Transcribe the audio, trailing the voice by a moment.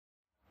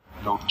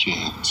No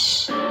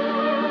chance.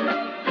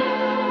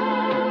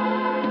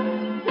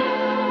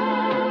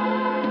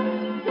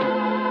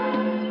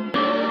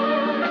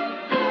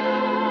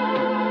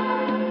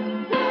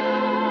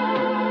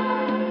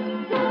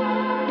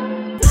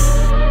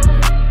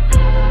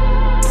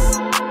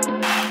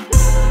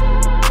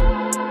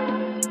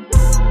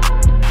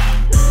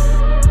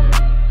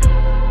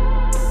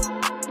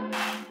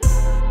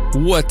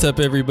 What's up,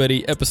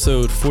 everybody?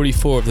 Episode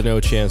 44 of the No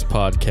Chance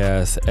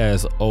Podcast.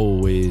 As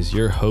always,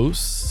 your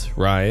hosts,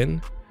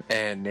 Ryan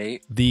and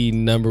Nate, the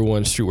number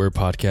one streetwear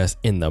podcast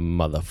in the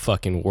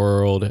motherfucking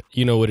world.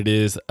 You know what it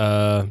is,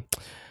 dude.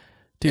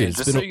 hey, It's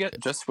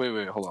just been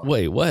wait, hold on.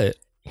 Wait, what?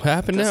 What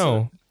happened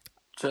now?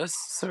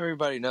 Just so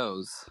everybody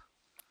knows,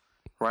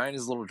 Ryan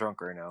is a little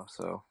drunk right now.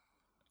 So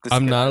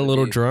I'm not a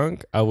little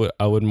drunk. I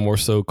would more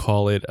so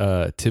call it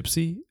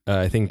tipsy.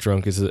 I think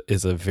drunk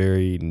is a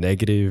very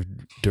negative,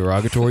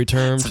 derogatory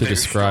term to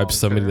describe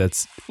somebody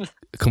that's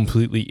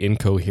completely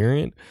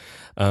incoherent.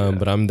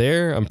 But I'm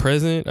there. I'm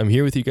present. I'm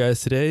here with you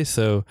guys today.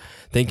 So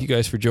thank you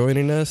guys for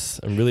joining us.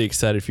 I'm really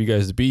excited for you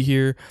guys to be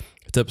here.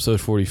 It's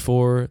episode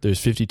 44. There's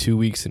 52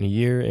 weeks in a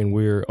year, and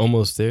we're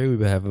almost there.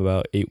 We have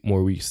about 8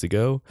 more weeks to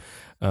go.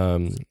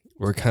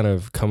 We're kind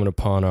of coming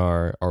upon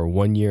our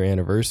 1 year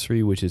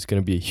anniversary, which is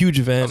going to be a huge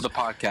event. Of the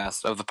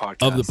podcast.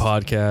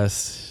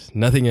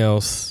 Nothing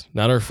else.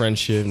 Not our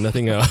friendship.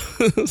 Nothing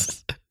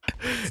else.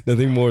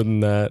 Nothing more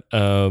than that.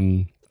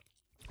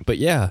 But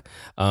yeah,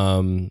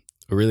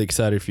 we're really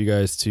excited for you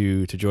guys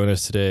to join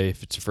us today.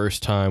 If it's your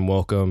first time,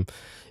 welcome.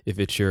 If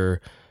it's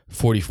your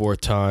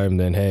 44th time,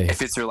 then hey.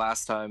 If it's your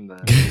last time,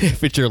 then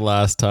if it's your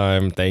last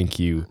time, thank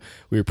you.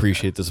 We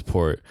appreciate the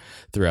support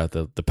throughout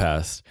the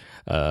past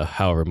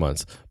however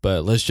months.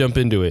 But let's jump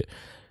into it.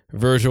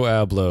 Virgil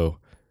Abloh,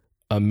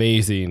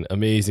 amazing.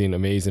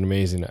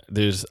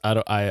 There's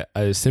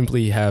I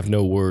simply have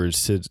no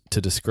words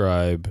to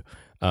describe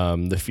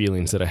the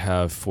feelings that I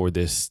have for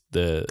the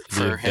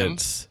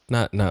events.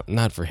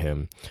 Not for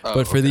him,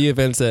 but for the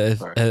events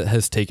that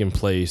has taken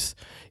place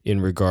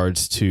in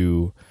regards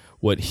to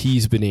what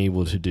he's been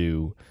able to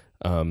do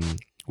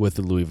with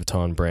the Louis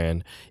Vuitton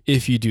brand.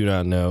 If you do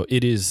not know,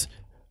 it is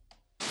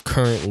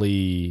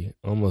currently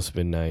almost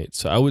midnight.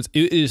 So it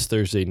is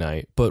Thursday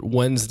night, but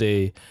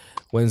Wednesday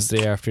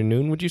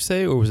afternoon, would you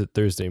say, or was it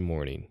Thursday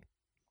morning?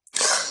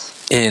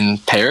 In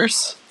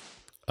Paris?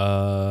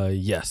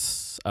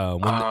 Yes.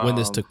 When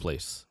this took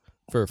place,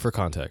 for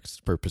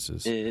context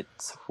purposes. It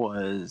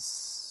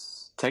was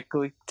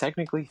technically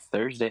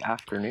Thursday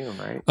afternoon,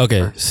 right?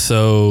 Okay,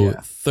 so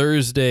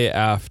Thursday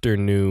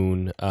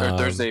afternoon, or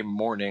Thursday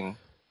morning.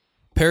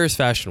 Paris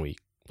Fashion Week.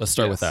 Let's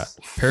start with that.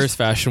 Paris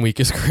Fashion Week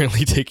is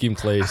currently taking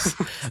place.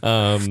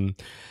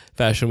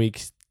 Fashion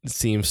Week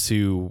seems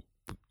to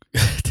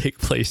take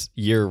place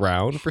year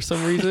round for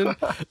some reason.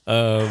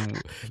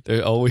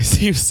 There always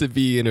seems to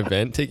be an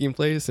event taking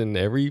place in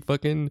every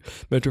fucking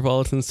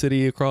metropolitan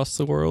city across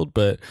the world.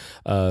 But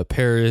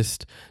Paris,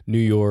 New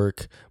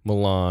York,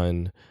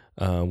 Milan,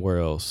 where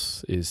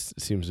else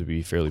seems to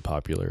be fairly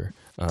popular?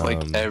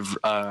 There's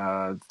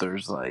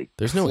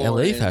no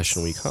Florence. LA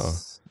Fashion Week, huh?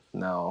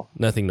 No,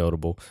 nothing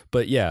notable.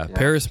 But yeah.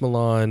 Paris,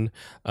 Milan,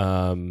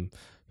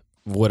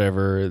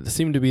 whatever, they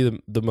seem to be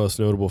the most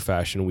notable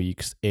fashion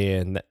weeks,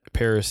 and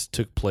Paris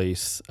took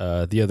place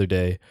the other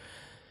day.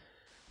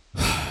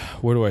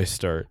 Where do I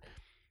start?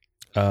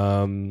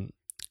 A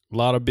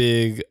lot of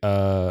big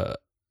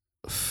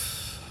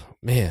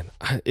man,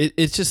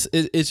 it's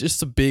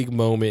just a big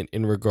moment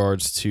in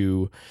regards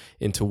to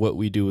into what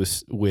we do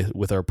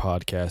with our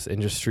podcast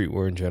and just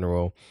streetwear in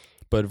general.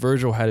 But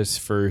Virgil had his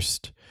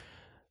first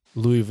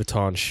Louis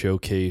Vuitton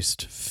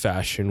showcased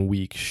Fashion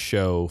Week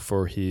show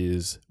for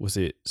his, was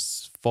it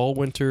fall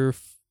winter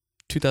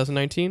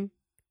 2019?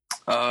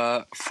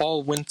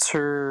 Fall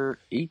winter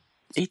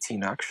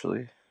 18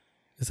 actually.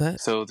 Is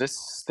that so?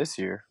 This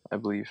year, I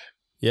believe.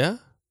 Yeah.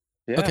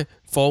 Okay.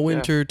 Fall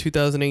winter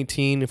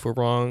 2018. If we're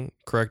wrong,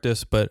 correct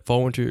us. But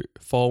fall winter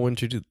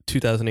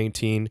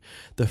 2018,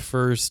 the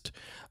first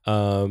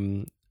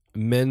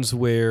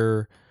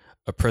menswear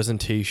a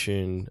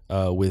presentation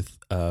with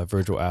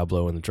Virgil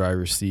Abloh in the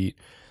driver's seat.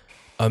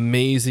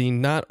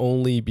 Amazing, not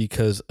only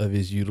because of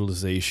his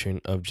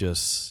utilization of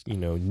just,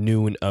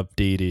 new and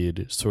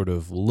updated sort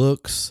of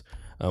looks.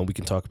 We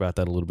can talk about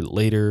that a little bit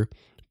later,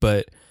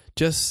 but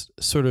just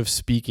sort of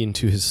speaking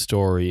to his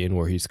story and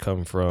where he's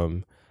come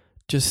from.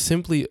 Just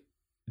simply,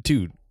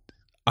 dude,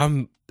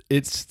 I'm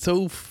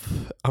so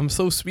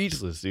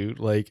speechless, dude.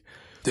 Like,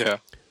 yeah.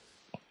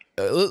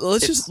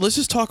 Let's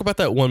just talk about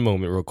that one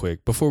moment real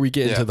quick before we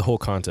get into the whole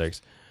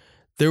context.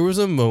 There was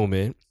a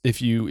moment,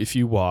 if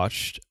you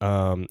watched,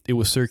 it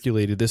was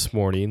circulated this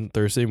morning,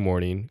 Thursday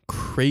morning,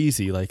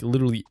 crazy. Like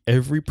literally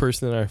every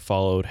person that I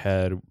followed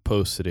had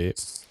posted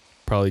it.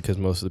 Probably because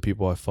most of the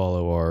people I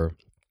follow are,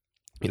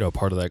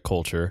 part of that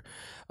culture,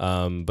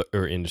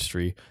 or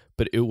industry.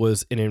 But it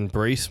was an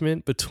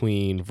embracement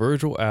between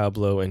Virgil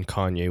Abloh and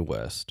Kanye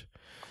West.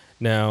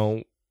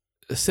 Now,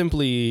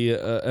 simply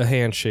a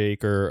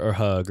handshake or a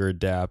hug or a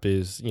dap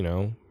is,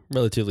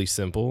 relatively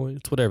simple.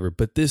 It's whatever.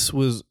 But this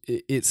was,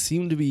 it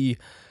seemed to be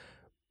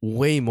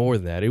way more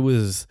than that. It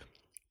was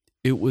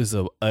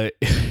a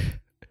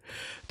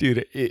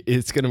dude,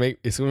 it's gonna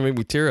make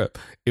me tear up.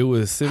 It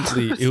was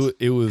simply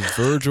it was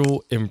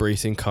Virgil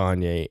embracing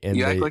Kanye, and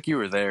you act like you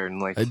were there,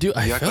 and like I do.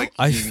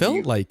 I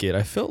felt like it.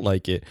 I felt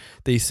like it.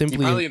 They simply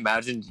you probably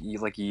imagined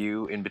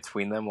you in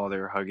between them while they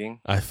were hugging.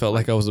 I felt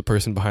like I was the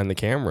person behind the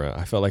camera.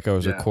 I felt like I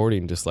was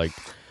recording, just like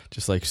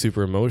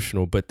super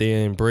emotional. But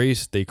they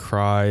embraced, they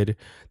cried,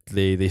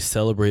 they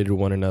celebrated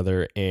one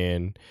another,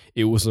 and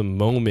it was a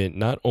moment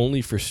not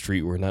only for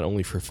streetwear, not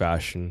only for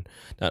fashion,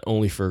 not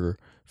only for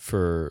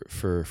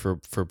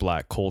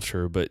Black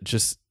culture, but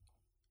just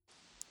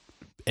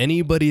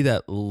anybody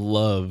that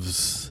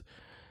loves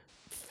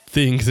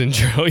things in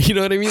general. You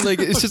know what I mean? Like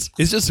it's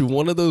just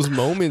one of those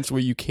moments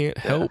where you can't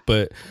help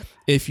but,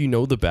 if you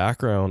know the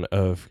background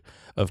of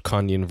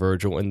Kanye and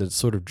Virgil and the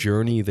sort of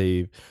journey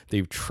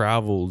they've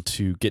traveled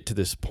to get to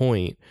this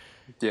point,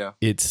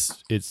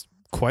 it's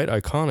quite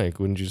iconic,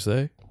 wouldn't you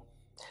say?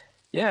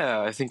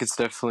 Yeah, I think it's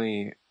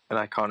definitely an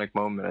iconic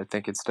moment. I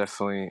think it's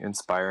definitely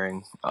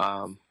inspiring.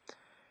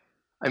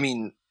 I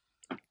mean,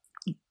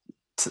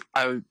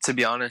 to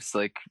be honest,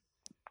 like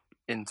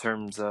in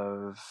terms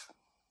of,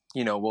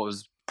 what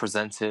was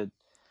presented,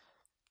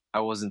 I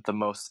wasn't the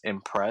most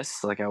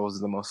impressed. Like I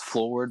wasn't the most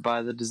floored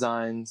by the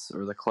designs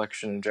or the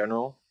collection in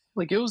general.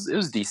 Like it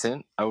was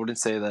decent. I wouldn't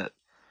say that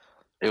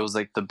it was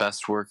like the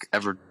best work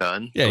ever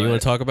done. Yeah, you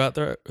want to talk about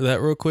that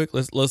real quick?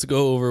 Let's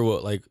go over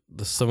what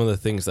some of the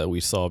things that we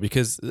saw,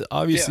 because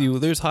obviously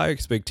there's high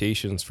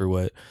expectations for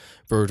what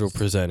Virgil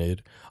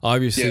presented.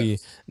 Obviously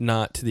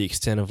not to the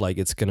extent of like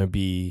it's gonna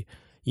be,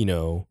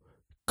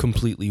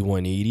 completely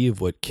 180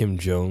 of what Kim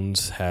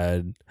Jones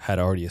had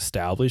already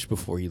established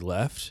before he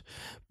left.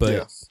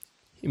 But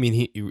I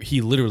mean,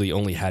 he literally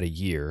only had a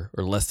year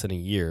or less than a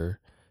year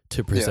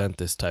to present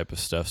this type of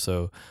stuff.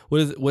 So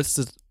what's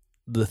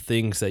the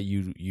things that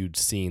you'd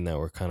seen that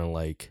were kind of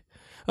like,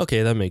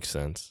 okay, that makes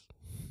sense?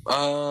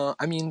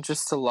 I mean,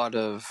 just a lot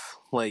of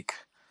like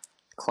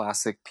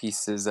classic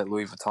pieces that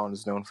Louis Vuitton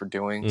is known for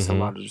doing. So a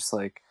lot of just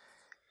like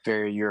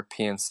very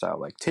European style,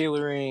 like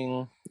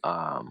tailoring,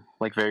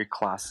 like very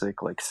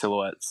classic, like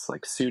silhouettes,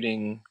 like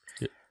suiting,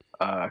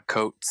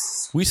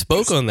 coats. We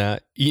spoke on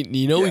that.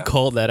 We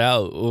called that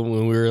out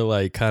when we were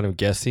like kind of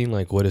guessing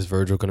like what is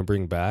Virgil going to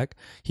bring back.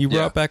 He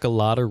brought back a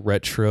lot of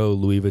retro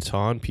Louis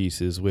Vuitton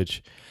pieces,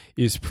 which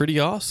is pretty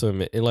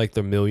awesome. And like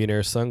the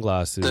millionaire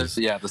sunglasses.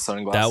 The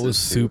sunglasses. That was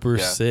super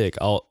sick.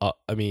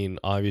 I mean,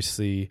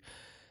 obviously,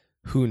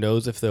 who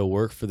knows if they'll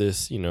work for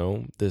this,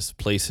 this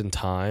place and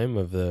time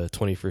of the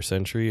 21st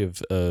century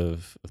of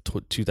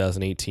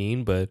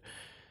 2018. But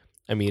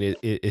I mean,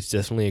 it's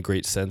definitely a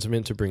great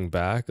sentiment to bring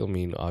back. I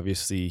mean,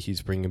 obviously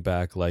he's bringing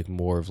back like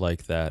more of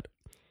like that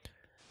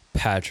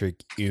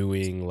Patrick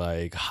Ewing,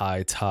 like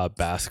high top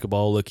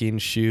basketball looking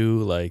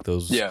shoe, like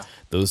those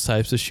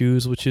types of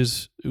shoes, which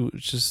is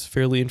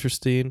fairly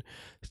interesting.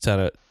 It's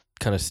kind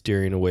of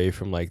steering away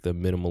from like the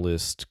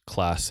minimalist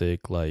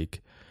classic,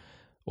 like,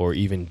 or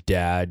even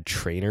dad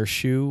trainer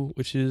shoe,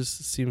 which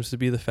seems to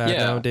be the fad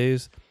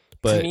nowadays.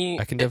 But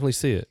I can definitely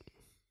see it.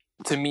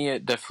 To me,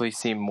 it definitely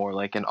seemed more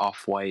like an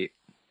Off-White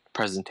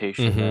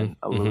presentation than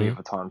a Louis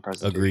Vuitton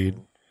presentation.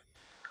 Agreed.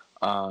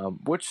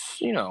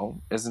 Which,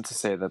 isn't to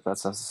say that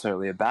that's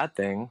necessarily a bad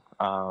thing.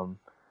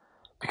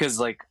 Because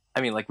like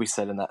we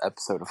said in that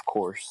episode, of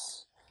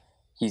course,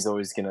 he's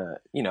always gonna,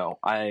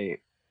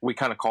 we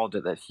kind of called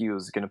it that he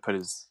was gonna put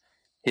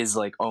his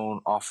like own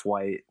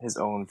Off-White, his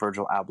own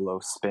Virgil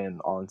Abloh spin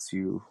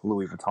onto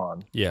Louis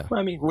Vuitton. Yeah.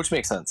 I mean, which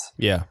makes sense.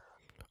 Yeah.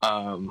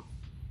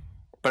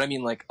 But I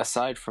mean, like,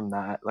 aside from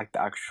that, like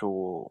the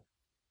actual,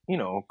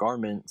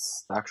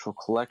 garments, the actual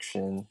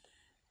collection,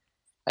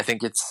 I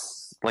think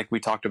it's like we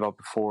talked about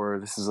before,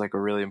 this is like a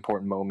really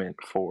important moment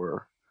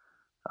for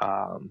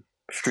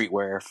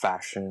streetwear,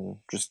 fashion,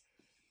 just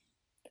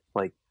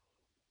like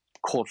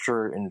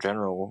culture in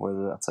general,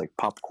 whether that's like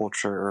pop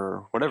culture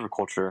or whatever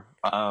culture.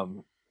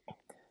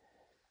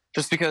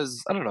 Just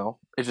because, I don't know,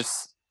 it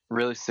just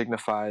really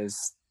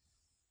signifies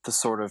the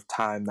sort of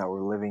time that we're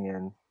living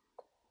in,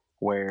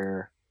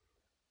 where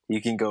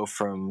you can go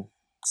from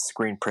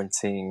screen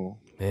printing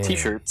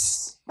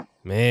t-shirts,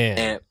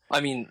 and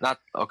I mean, not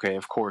okay,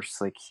 of course,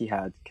 like he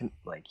had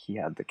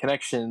the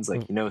connections,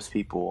 like he knows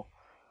people,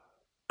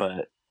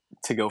 but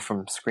to go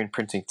from screen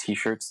printing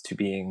t-shirts to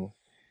being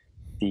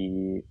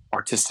the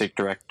artistic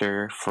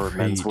director for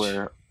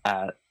menswear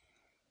at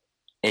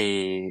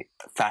a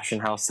fashion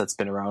house that's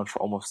been around for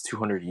almost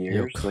 200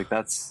 years, like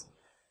that's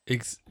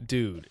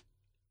dude,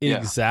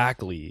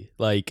 exactly.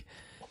 Like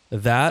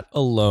that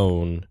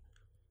alone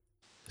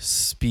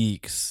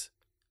speaks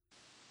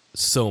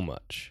so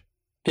much.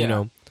 He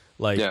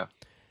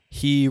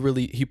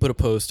put a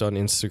post on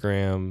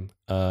Instagram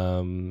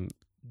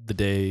the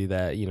day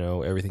that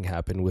everything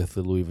happened with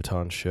the Louis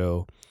Vuitton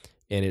show,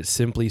 and it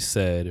simply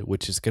said,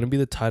 which is going to be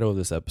the title of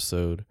this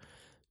episode,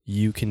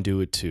 "You can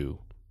do it too."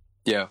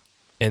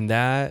 And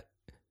that,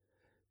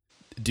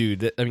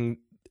 dude, I mean,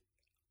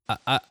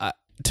 I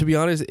to be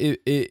honest,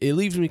 it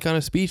leaves me kind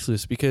of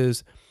speechless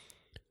because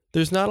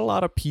there's not a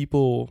lot of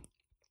people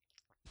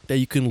that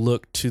you can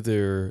look to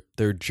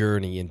their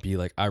journey and be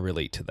like, I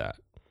relate to that.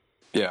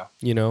 Yeah.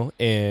 You know,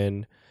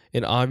 and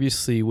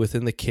obviously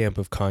within the camp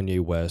of Kanye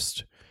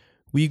West,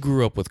 we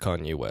grew up with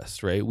Kanye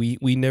West, right?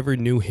 We never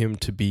knew him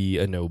to be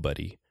a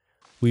nobody.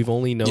 We've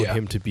only known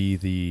him to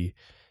be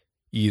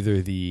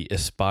either the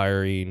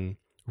aspiring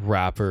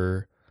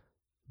rapper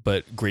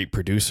but great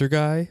producer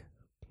guy,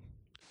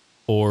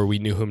 or we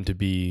knew him to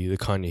be the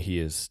Kanye he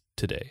is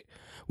today.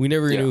 We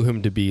never knew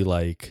him to be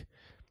like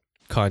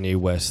Kanye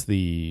West,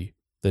 the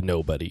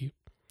nobody.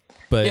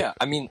 But yeah,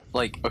 I mean,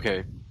 like,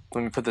 okay,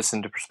 let me put this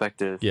into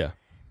perspective. Yeah.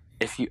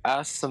 If you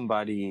ask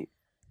somebody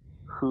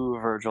who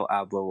Virgil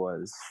Abloh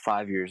was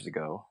 5 years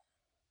ago,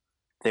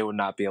 they would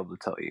not be able to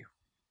tell you.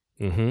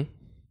 Mm-hmm.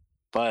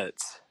 But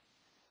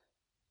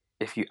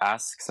if you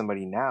ask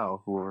somebody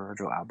now who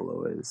Virgil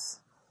Abloh is,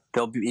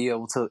 they'll be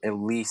able to at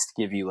least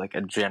give you like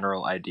a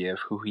general idea of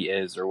who he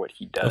is or what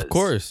he does. Of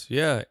course,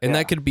 yeah. And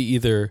that could be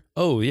either,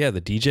 oh yeah,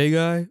 the DJ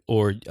guy,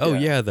 or oh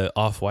yeah, the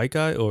Off-White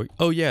guy, or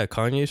oh yeah,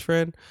 Kanye's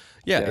friend.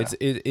 Yeah.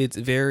 It's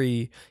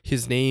very,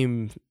 his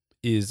name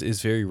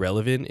is very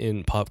relevant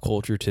in pop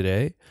culture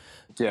today.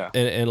 Yeah.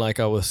 And like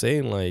I was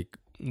saying, like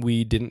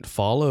we didn't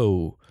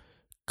follow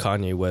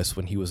Kanye West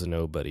when he was a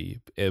nobody,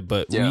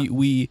 but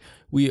we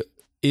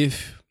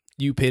if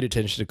you paid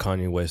attention to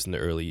Kanye West in the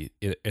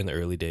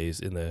early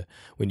days,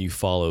 when you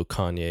follow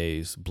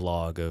Kanye's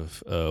blog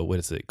of what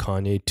is it,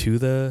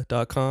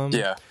 KanyeToThe.com,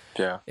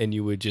 and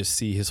you would just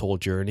see his whole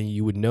journey,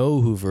 you would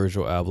know who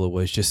Virgil Abloh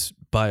was just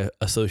by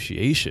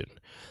association.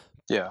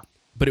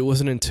 But it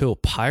wasn't until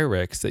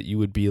Pyrex that you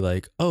would be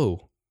like,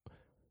 oh,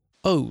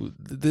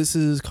 this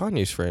is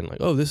Kanye's friend. Like,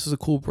 oh, this is a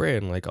cool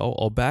brand. Like,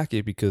 I'll back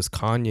it because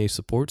Kanye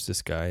supports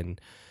this guy,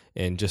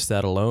 and just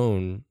that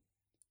alone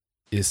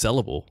is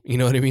sellable. You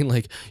know what I mean?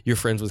 Like, you're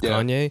friends with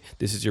Kanye.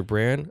 This is your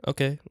brand.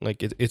 Okay,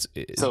 like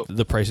so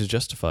the price is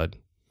justified.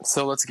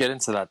 So let's get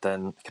into that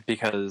then,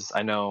 because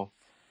I know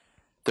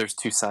there's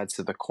two sides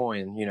to the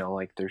coin. You know,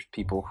 like there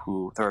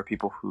are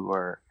people who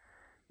are,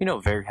 you know,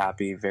 very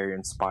happy, very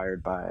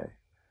inspired by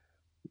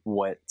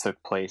what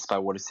took place, by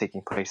what is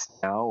taking place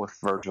now with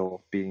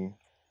Virgil being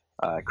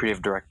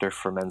creative director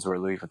for menswear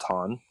Louis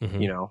Vuitton.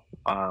 Mm-hmm. You know,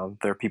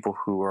 there are people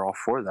who are all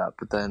for that,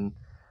 but then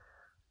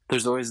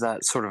there's always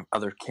that sort of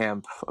other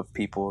camp of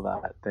people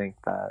that think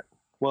that,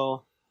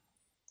 well,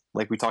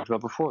 like we talked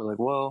about before, like,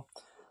 well,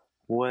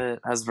 what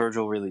has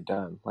Virgil really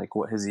done? Like,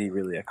 what has he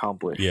really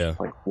accomplished? Yeah.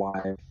 Like,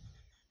 why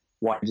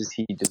does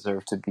he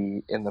deserve to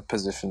be in the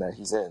position that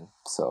he's in?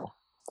 So,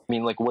 I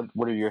mean, like, what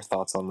are your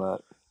thoughts on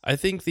that? I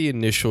think the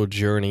initial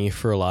journey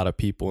for a lot of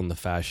people in the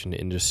fashion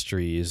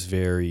industry is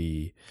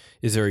very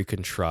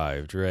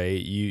contrived,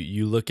 right?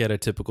 You look at a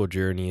typical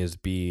journey as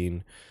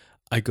being,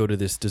 I go to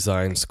this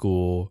design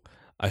school,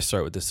 I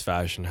start with this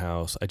fashion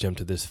house, I jump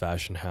to this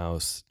fashion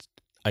house,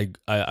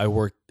 I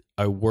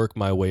work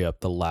my way up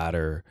the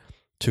ladder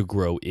to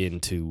grow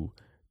into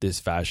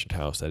this fashion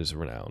house that is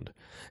renowned.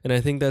 And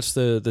I think that's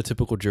the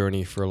typical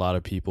journey for a lot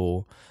of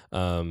people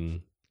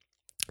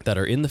that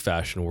are in the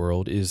fashion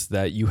world, is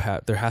that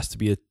there has to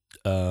be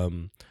a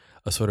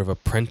sort of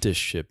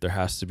apprenticeship. There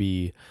has to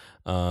be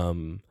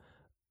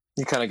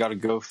you kind of got to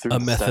go through a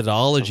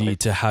methodology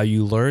to how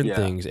you learn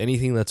things.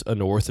 Anything that's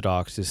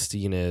unorthodox is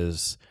seen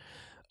as,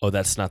 oh,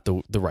 that's not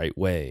the right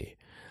way.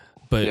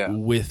 But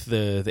with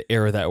the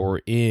era that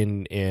we're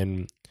in,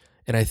 and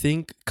I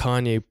think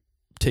Kanye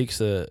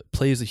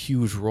plays a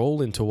huge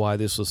role into why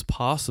this was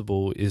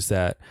possible, is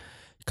that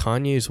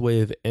Kanye's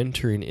way of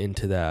entering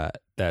into that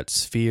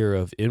sphere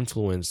of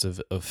influence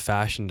of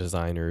fashion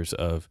designers,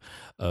 of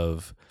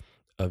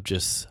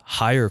just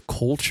higher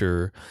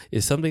culture,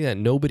 is something that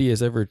nobody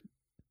has ever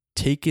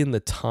taken the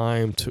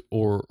time to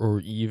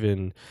or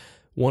even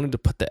wanted to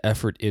put the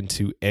effort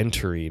into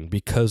entering,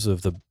 because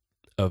of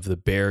the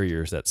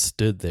barriers that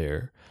stood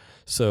there.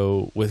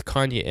 So with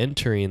Kanye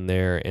entering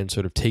there and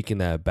sort of taking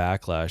that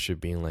backlash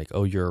of being like,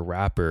 oh, you're a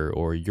rapper,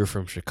 or you're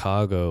from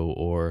Chicago,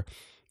 or,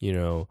 you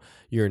know,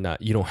 you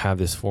don't have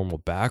this formal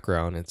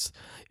background.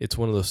 It's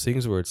one of those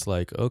things where it's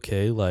like,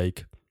 okay,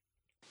 like,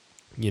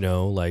 you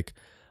know, like,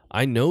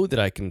 I know that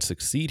I can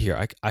succeed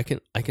here. I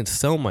can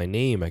sell my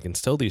name. I can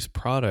sell these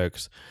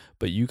products,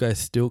 but you guys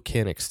still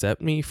can't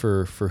accept me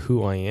for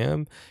who I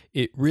am.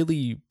 It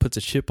really puts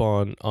a chip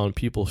on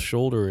people's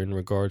shoulder in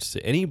regards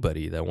to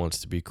anybody that wants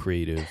to be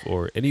creative,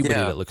 or anybody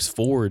that looks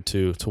forward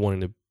to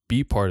wanting to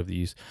be part of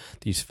these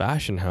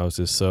fashion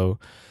houses. So,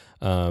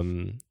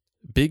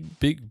 big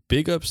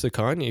ups to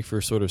Kanye for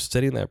sort of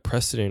setting that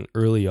precedent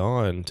early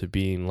on, to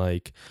being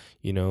like,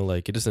 you know,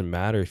 like, it doesn't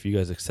matter if you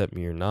guys accept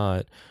me or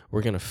not.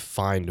 We're going to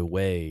find a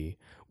way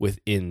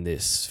within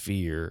this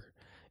sphere,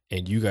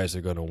 and you guys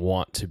are going to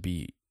want to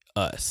be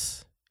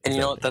us. And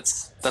you know,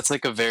 that's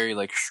like a very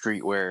like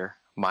streetwear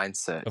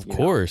mindset. Of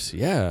course,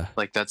 yeah.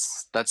 Like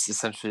that's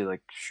essentially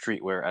like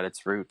streetwear at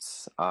its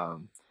roots.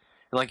 And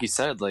like you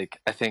said, like,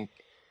 I think,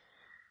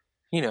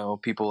 you know,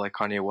 people like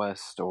Kanye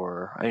West,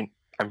 or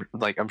I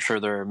I'm sure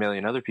there are a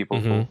million other people,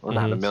 well,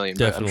 not a million,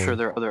 Definitely. but I'm sure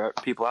there are other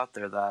people out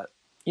there that,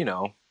 you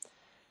know,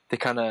 they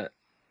kind of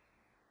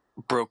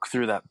broke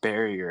through that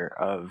barrier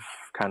of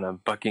kind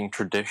of bucking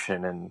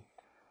tradition and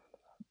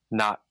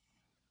not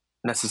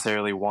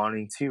necessarily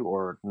wanting to,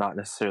 or not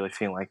necessarily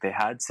feeling like they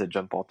had to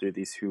jump all through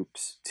these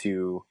hoops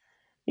to,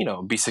 you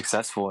know, be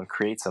successful and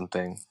create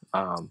something.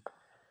 And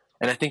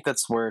I think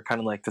that's where kind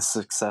of like the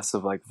success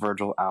of like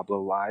Virgil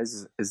Abloh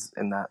lies, is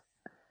in that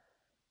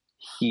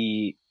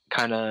he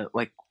kind of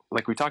like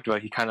we talked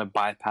about, he kind of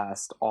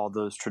bypassed all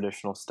those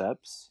traditional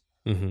steps,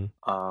 and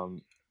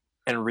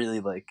really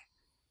like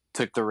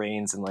took the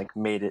reins and like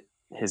made it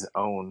his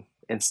own,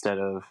 instead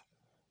of,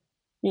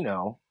 you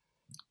know,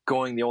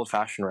 going the old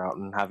fashioned route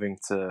and having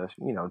to,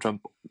 you know,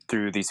 jump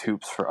through these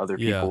hoops for other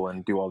people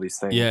and do all these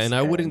things. Yeah, and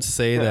I wouldn't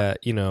say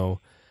that, you know,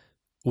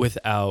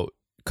 without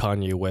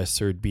Kanye West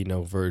there'd be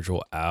no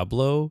Virgil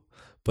Abloh,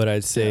 but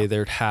I'd say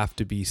there'd have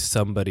to be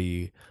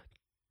somebody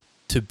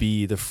to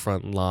be the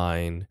front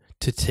line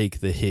to take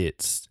the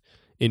hits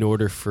in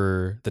order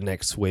for the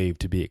next wave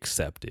to be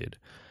accepted.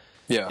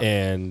 Yeah.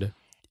 And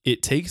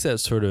it takes that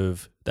sort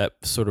of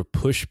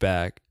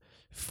pushback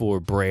for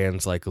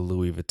brands like a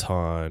Louis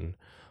Vuitton,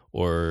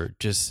 or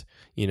just,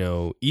 you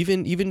know,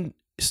 even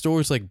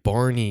stores like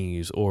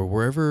Barney's or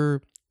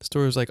wherever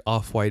stores like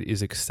Off-White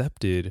is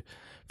accepted,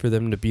 for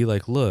them to be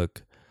like,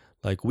 look,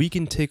 like we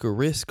can take a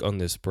risk on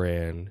this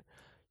brand.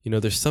 You know,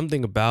 there's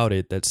something about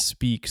it that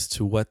speaks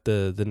to what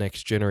the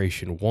next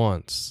generation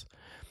wants.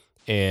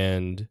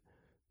 And,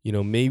 you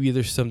know, maybe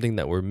there's something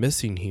that we're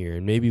missing here,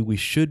 and maybe we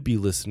should be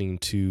listening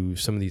to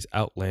some of these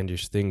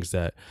outlandish things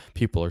that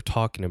people are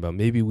talking about.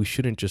 Maybe we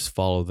shouldn't just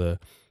follow the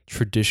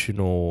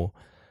traditional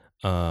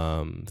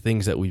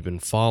things that we've been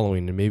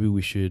following, and maybe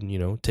we should, you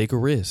know, take a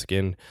risk.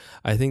 And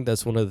I think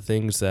that's one of the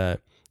things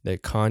that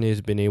Kanye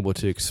has been able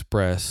to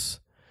express,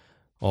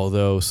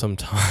 although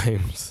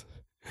sometimes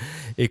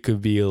it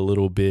could be a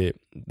little bit,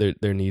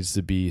 there needs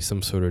to be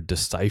some sort of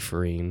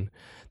deciphering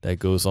that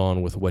goes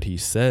on with what he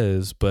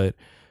says. But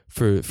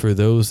for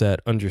those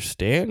that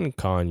understand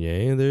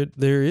Kanye,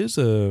 there is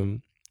a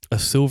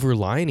silver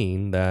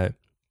lining that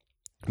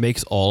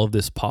makes all of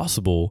this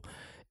possible.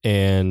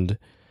 And,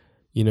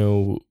 you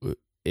know,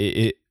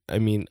 I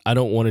mean, I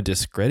don't want to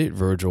discredit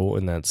Virgil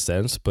in that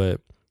sense,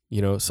 but,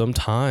 you know,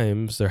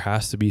 sometimes there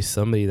has to be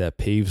somebody that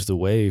paves the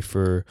way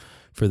for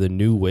the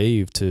new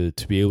wave to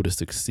be able to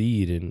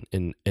succeed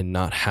and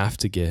not have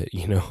to get,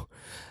 you know,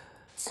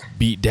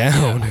 beat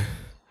down.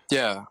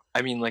 Yeah.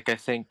 I mean, like, I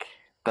think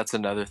that's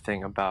another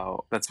thing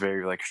that's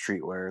very like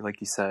streetwear, like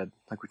you said,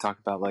 like we talked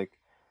about, like,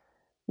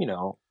 you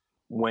know,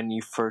 when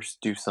you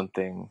first do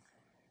something,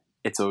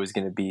 it's always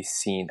going to be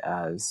seen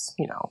as,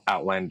 you know,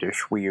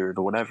 outlandish, weird,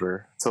 or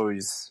whatever. It's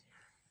always,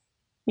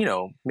 you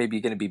know, maybe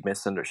going to be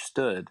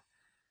misunderstood.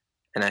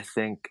 And I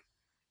think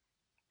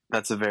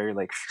that's a very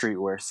like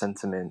streetwear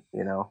sentiment,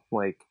 you know,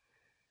 like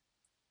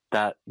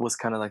that was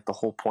kind of like the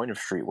whole point of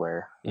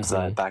streetwear, is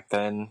that back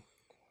then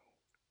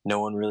no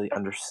one really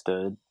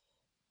understood,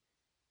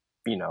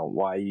 you know,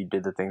 why you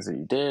did the things that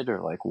you did,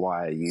 or like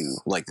why you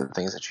liked the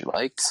things that you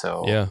liked.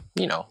 So,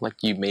 you know, like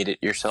you made it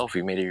yourself,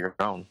 you made it your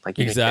own. Like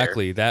you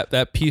exactly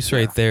that piece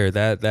right there,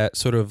 that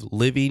sort of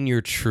living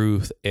your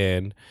truth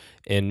and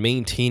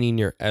maintaining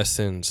your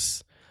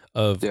essence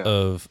of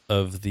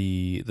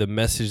the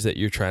message that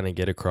you're trying to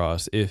get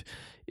across.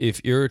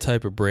 If you're a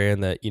type of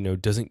brand that, you know,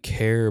 doesn't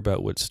care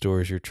about what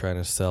stores you're trying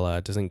to sell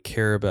at, doesn't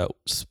care about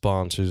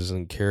sponsors,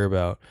 doesn't care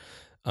about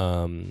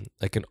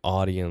like an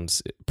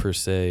audience per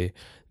se,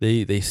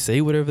 they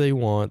say whatever they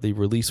want, they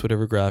release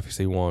whatever graphics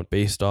they want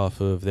based off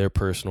of their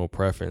personal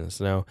preference.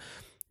 Now,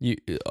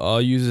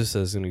 I'll use this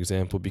as an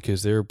example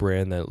because they're a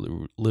brand that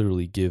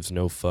literally gives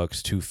no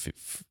fucks,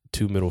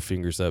 two middle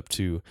fingers up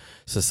to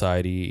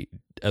society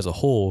as a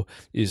whole,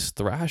 is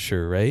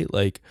Thrasher, right?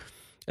 Like,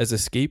 as a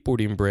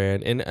skateboarding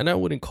brand, and I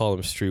wouldn't call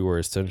them streetwear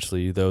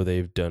essentially, though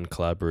they've done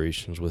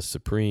collaborations with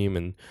Supreme,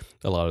 and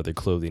a lot of their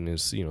clothing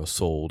is, you know,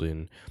 sold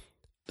in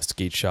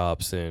skate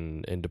shops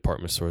and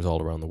department stores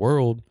all around the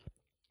world.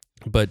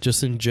 But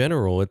just in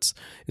general, it's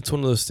one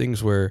of those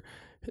things where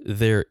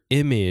their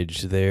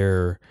image,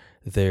 their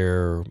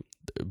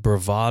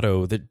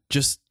bravado, that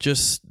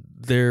just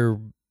their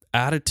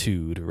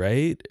attitude,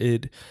 right?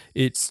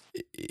 It's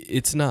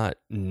not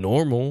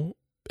normal.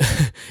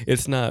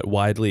 It's not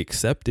widely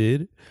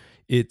accepted.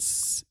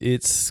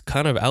 It's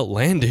kind of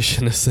outlandish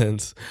in a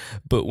sense.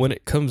 But when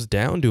it comes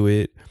down to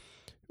it,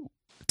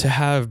 to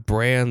have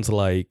brands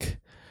like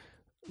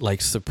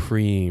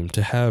Supreme,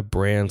 to have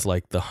brands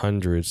like The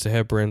Hundreds, to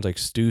have brands like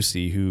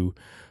Stussy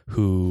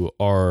who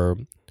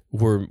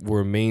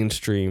were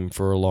mainstream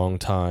for a long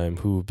time,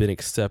 who've been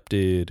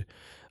accepted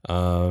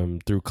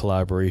through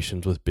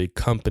collaborations with big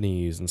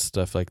companies and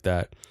stuff like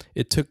that.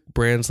 It took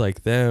brands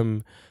like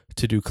them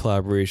to do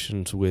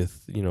collaborations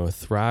with, you know,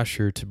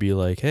 Thrasher to be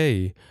like,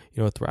 hey,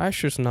 you know,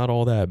 Thrasher's not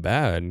all that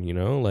bad, you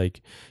know,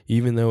 like,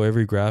 even though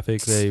every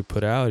graphic they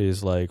put out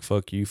is like,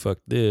 fuck you, fuck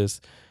this,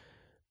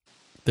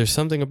 there's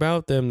something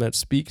about them that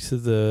speaks to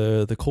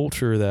the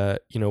culture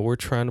that, you know, we're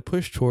trying to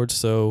push towards.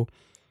 So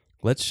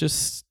let's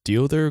just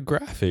steal their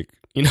graphic.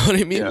 You know what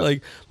I mean? Yeah.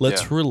 Like,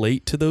 let's Yeah.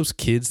 relate to those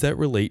kids that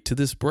relate to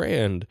this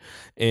brand.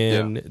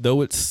 And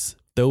though it's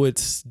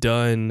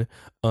done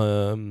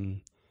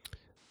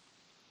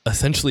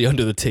essentially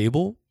under the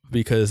table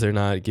because they're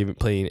not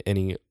playing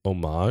any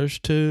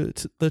homage to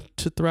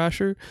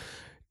Thrasher,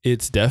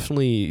 it's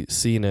definitely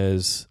seen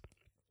as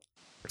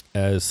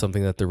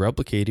something that they're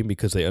replicating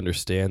because they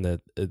understand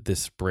that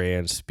this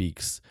brand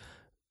speaks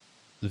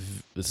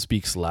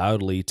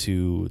loudly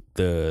to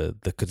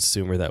the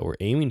consumer that we're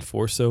aiming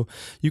for. So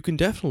you can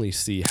definitely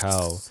see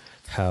how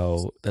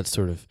that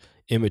sort of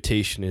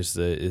imitation is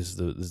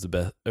the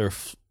best, or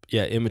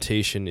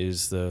imitation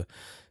is the,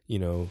 you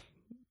know,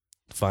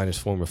 finest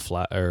form of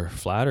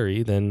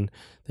flattery. Then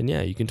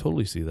yeah, you can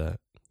totally see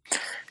that.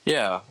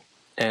 Yeah,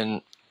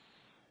 and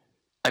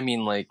I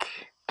mean, like,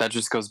 that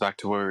just goes back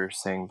to what we were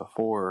saying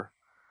before.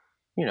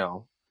 You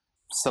know,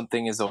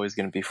 something is always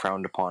going to be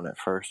frowned upon at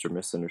first or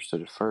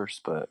misunderstood at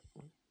first, but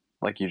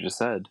like you just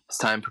said, as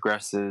time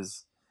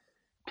progresses,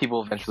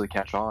 people eventually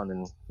catch on,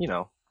 and you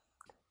know,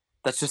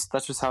 that's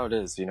just how it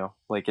is. You know,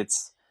 like,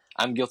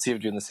 I'm guilty of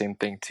doing the same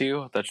thing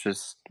too. That's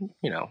just,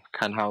 you know,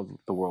 kind of how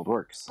the world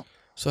works.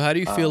 So how do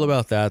you feel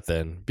about that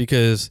then?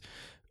 Because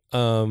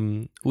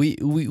we've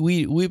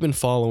been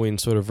following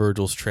sort of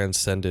Virgil's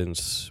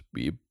transcendence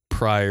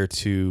prior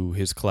to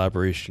his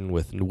collaboration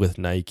with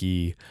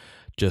Nike,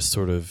 just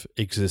sort of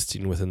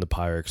existing within the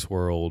Pyrex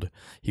world.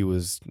 He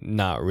was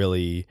not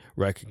really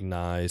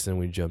recognized, and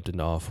we jumped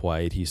into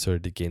Off-White. He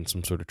started to gain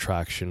some sort of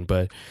traction,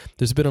 but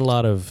there's been a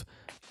lot of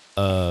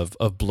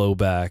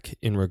blowback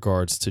in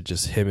regards to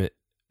just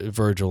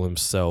Virgil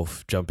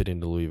himself jumping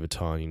into Louis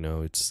Vuitton. You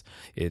know,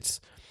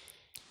 it's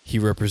he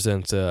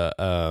represents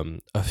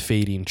a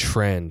fading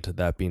trend,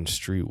 that being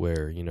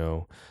streetwear. You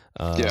know,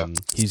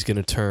 he's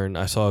gonna turn.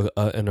 I saw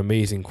an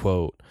amazing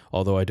quote,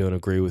 although I don't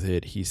agree with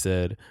it. He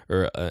said,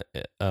 or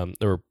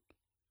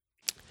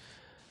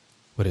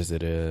what is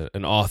it?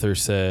 An author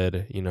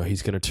said, you know,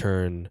 he's gonna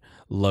turn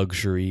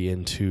luxury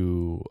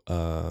into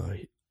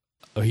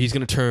he's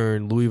gonna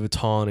turn Louis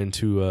Vuitton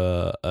into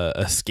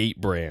a skate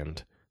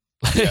brand.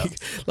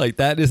 Like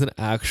that is an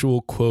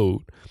actual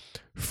quote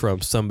from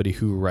somebody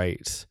who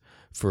writes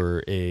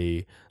for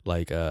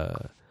like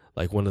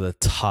one of the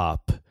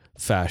top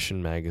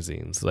fashion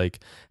magazines. Like,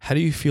 how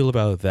do you feel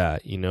about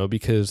that? You know,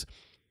 because,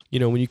 you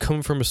know, when you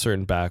come from a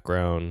certain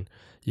background,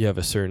 you have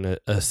a certain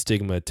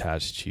stigma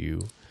attached to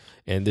you,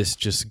 and this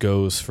just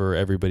goes for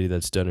everybody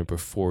that's done it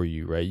before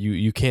you, right?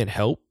 You can't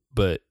help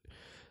but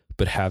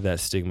have that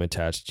stigma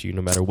attached to you,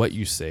 no matter what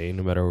you say,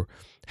 no matter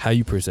how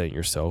you present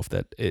yourself,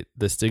 the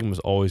stigma is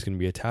always going to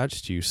be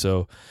attached to you.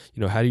 So,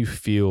 you know, how do you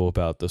feel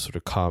about those sort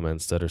of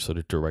comments that are sort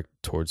of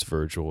directed towards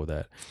Virgil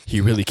that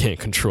he really can't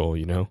control,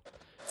 you know?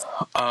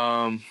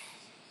 I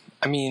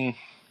mean,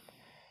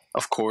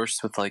 of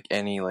course, with like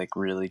any like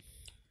really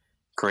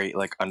great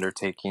like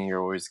undertaking,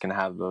 you're always going to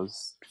have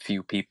those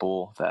few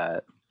people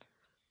that,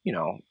 you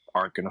know,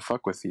 aren't going to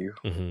fuck with you.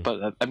 Mm-hmm.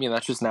 But I mean,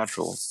 that's just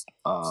natural.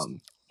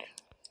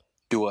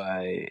 Do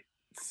I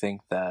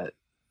think that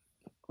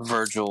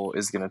Virgil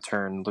is going to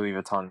turn Louis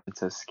Vuitton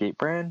into a skate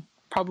brand?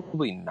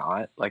 Probably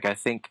not. Like, I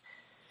think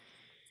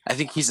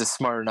he's a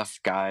smart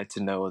enough guy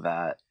to know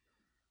that,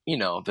 you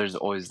know, there's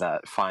always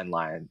that fine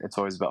line. It's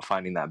always about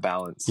finding that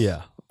balance.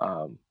 Yeah.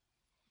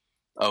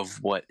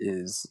 Of what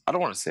is, I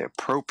don't want to say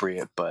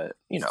appropriate, but,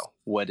 you know,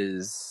 what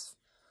is,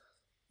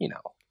 you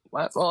know,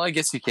 well, I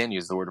guess you can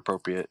use the word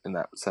appropriate in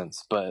that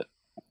sense, but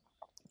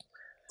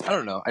I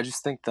don't know. I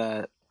just think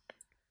that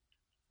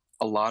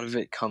a lot of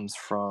it comes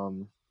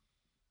from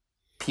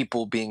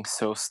people being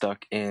so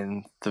stuck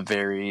in the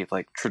very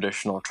like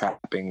traditional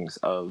trappings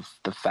of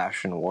the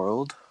fashion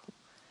world,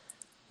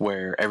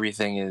 where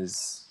everything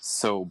is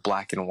so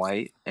black and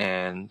white,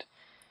 and,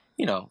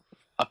 you know,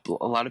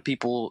 a lot of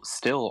people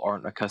still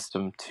aren't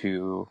accustomed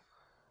to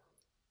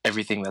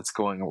everything that's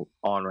going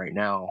on right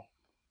now.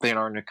 They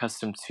aren't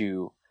accustomed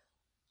to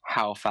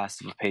how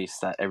fast of a pace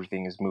that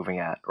everything is moving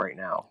at right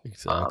now.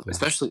 Exactly.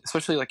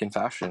 Especially like in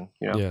fashion,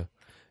 you know?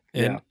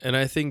 Yeah. And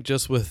I think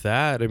just with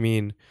that, I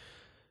mean,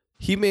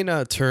 he may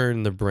not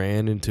turn the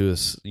brand into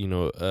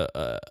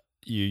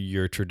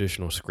your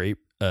traditional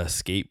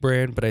skate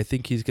brand, but I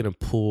think he's going to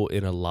pull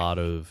in a lot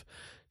of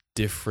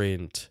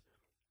different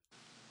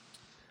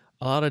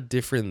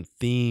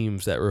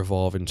themes that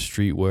revolve in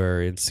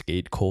streetwear and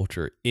skate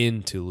culture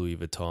into Louis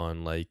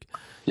Vuitton. Like,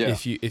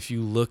 if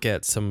you look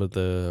at some of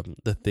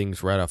the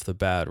things right off the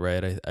bat,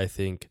 right? I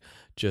think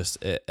just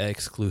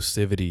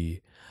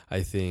exclusivity.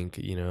 I think,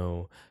 you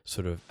know,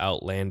 sort of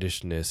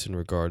outlandishness in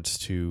regards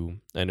to,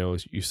 I know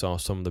you saw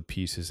some of the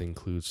pieces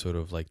include sort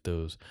of like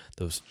those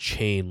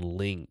chain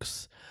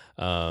links,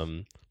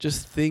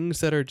 just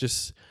things that are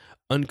just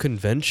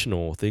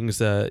unconventional, things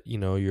that, you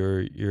know,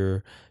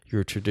 your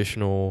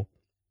traditional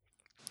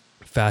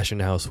fashion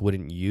house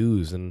wouldn't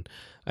use. And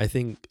I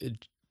think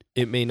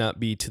it may not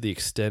be to the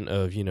extent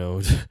of, you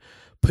know,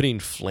 putting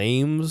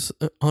flames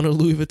on a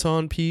Louis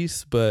Vuitton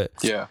piece, but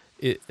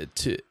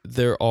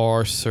there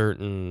are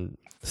certain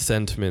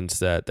sentiments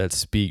that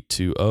speak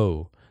to,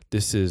 oh,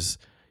 this is,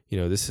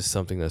 this is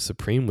something that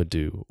Supreme would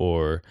do,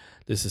 or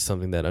this is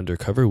something that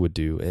Undercover would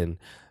do. And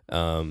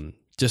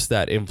just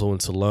that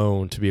influence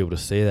alone, to be able to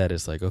say that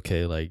is like,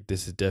 okay, like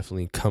this is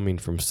definitely coming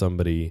from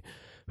somebody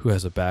who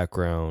has a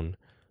background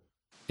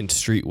in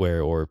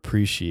streetwear or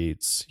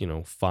appreciates,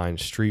 fine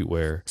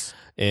streetwear.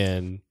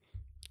 And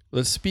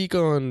let's speak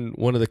on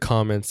one of the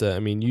comments that, I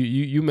mean,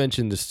 you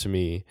mentioned this to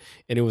me,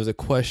 and it was a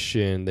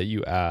question that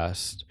you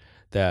asked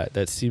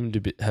that seemed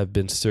to have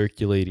been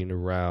circulating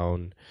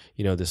around,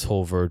 this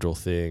whole Virgil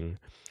thing,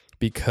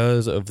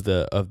 because of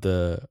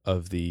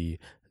the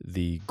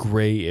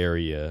gray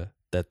area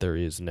that there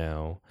is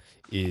now.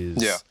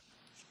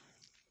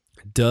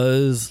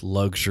 Does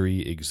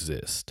luxury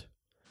exist?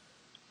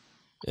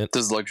 And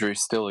does luxury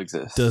still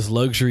exist? Does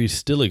luxury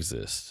still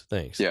exist?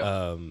 Thanks.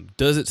 Yeah.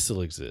 Does it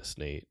still exist,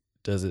 Nate?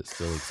 Does it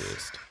still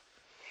exist?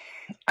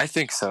 I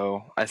think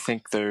so. I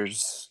think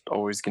there's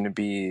always going to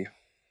be,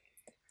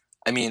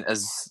 I mean,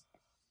 as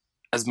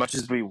much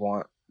as we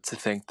want to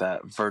think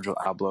that Virgil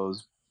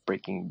Abloh's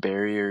breaking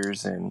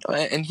barriers, and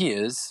he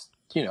is,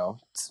 I'm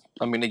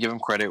going to give him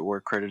credit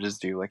where credit is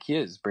due. Like, he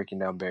is breaking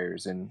down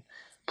barriers, and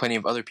plenty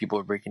of other people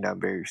are breaking down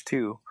barriers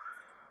too.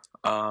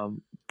 But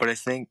I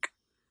think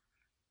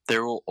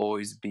there will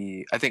always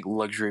be, I think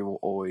luxury will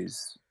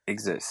always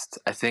exist.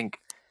 I think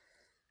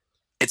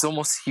it's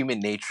almost human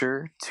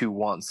nature to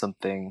want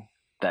something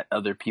that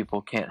other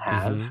people can't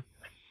have. Mm-hmm.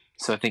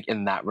 So I think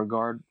in that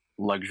regard,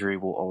 luxury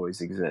will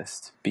always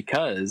exist,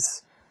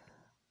 because,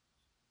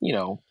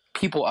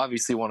 people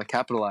obviously want to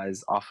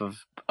capitalize off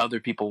of other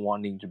people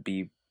wanting to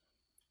be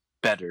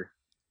better.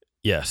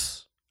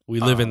 Yes. We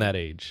live in that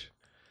age.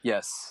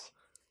 Yes.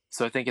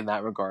 So I think in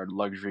that regard,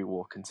 luxury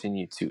will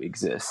continue to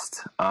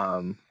exist.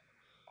 And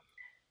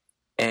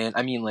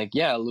I mean, like,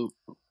 yeah,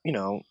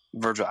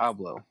 Virgil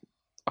Abloh,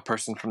 a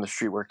person from the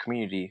streetwear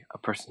community, a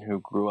person who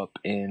grew up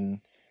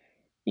in,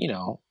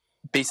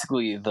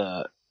 basically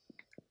the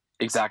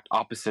exact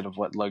opposite of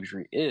what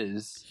luxury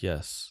is.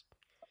 Yes.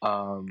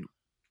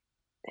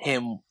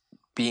 Him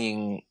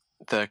being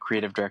the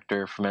creative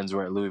director for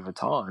menswear at Louis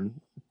Vuitton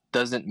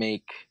doesn't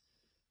make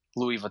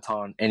Louis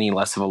Vuitton any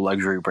less of a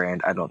luxury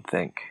brand, I don't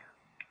think.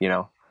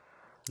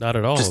 Not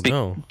at all,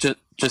 no.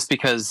 Just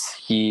because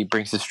he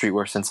brings his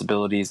streetwear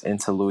sensibilities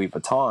into Louis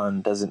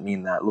Vuitton doesn't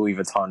mean that Louis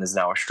Vuitton is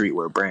now a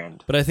streetwear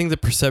brand. But I think the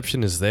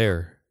perception is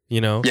there,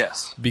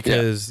 Yes.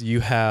 Because you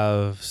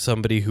have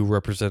somebody who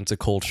represents a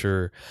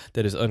culture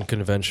that is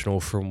unconventional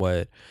from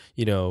what,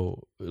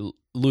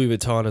 Louis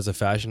Vuitton as a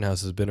fashion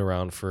house has been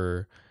around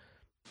for,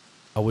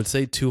 I would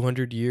say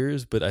 200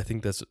 years, but I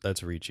think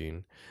that's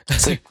reaching.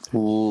 It's like a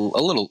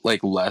little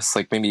like less,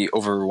 like maybe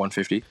over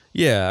 150.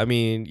 Yeah, I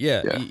mean,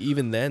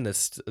 even then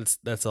that's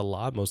a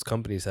lot. Most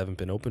companies haven't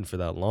been open for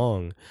that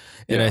long.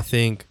 And I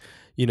think,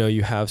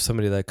 you have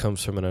somebody that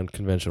comes from an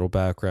unconventional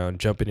background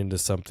jumping into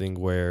something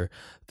where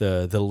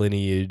the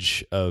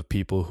lineage of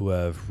people who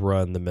have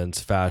run the men's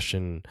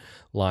fashion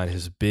line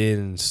has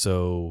been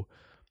so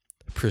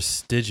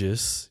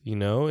prestigious,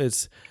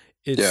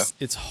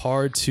 it's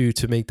hard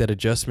to make that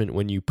adjustment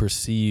when you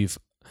perceive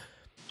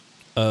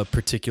a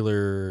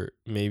particular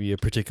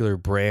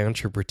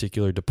branch or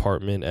particular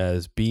department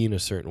as being a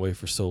certain way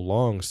for so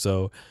long.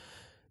 So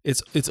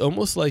it's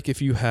almost like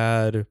if you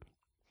had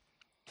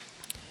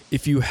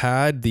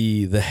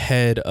the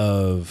head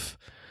of,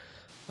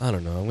 I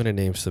don't know, I'm going to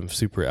name some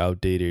super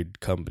outdated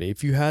company.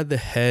 If you had the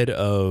head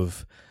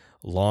of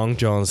Long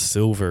John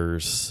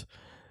Silver's,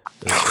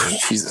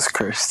 Jesus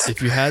Christ.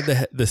 If you had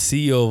the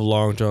CEO of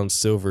Long John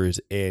Silver's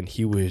and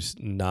he was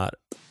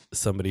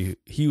somebody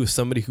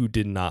who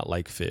did not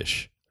like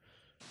fish.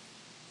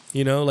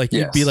 You'd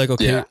be like,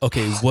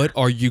 okay, what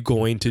are you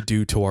going to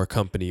do to our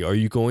company? Are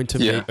you going to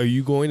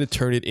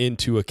turn it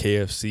into a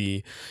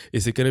KFC?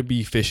 Is it going to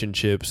be fish and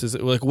chips? Is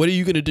it like, what are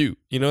you going to do?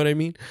 You know what I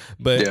mean?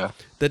 But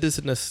that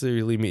doesn't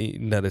necessarily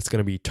mean that it's going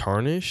to be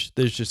tarnished.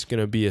 There's just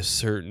going to be a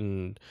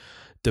certain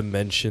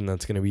dimension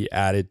that's going to be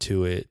added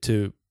to it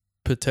to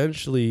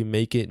potentially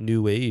make it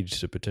new age,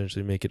 to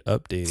potentially make it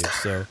updated.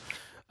 So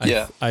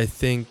I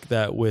think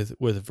that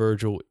with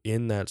Virgil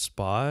in that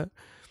spot.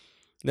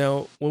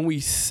 Now, when we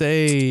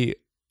say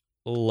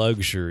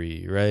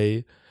luxury,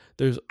 right,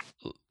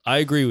 I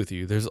agree with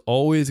you. There's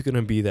always going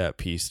to be that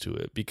piece to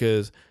it,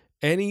 because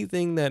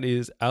anything that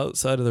is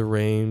outside of the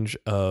range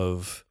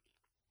of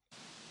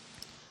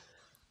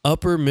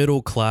upper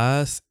middle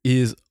class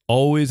is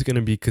always going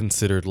to be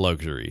considered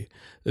luxury,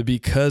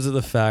 because of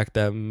the fact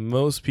that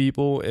most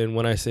people, and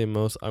when I say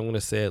most, I'm going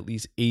to say at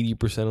least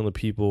 80% of the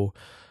people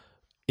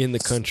in the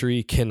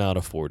country cannot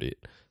afford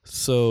it.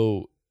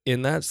 So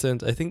in that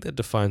sense, I think that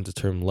defines the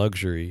term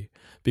luxury,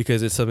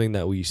 because it's something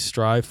that we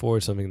strive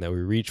for, something that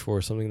we reach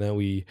for, something that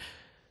we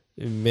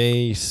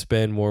may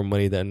spend more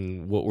money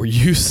than what we're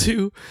used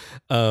to.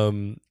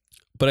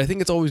 But I think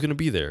it's always going to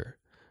be there.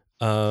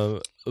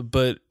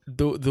 But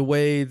the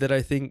way that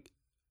I think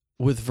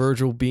with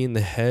Virgil being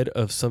the head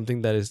of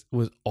something that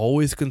was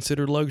always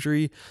considered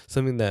luxury,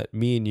 something that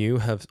me and you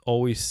have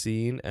always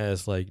seen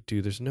as like,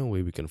 dude, there's no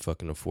way we can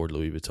fucking afford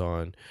Louis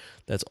Vuitton.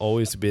 That's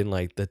always been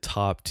like the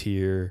top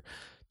tier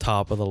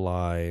top of the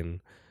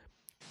line,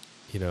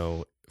 you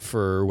know,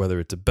 for whether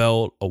it's a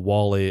belt, a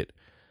wallet,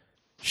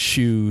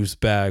 shoes,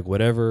 bag,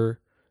 whatever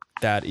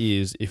that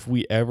is. If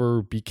we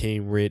ever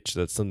became rich,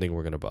 that's something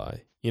we're going to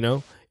buy, you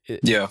know?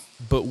 Yeah.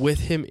 But with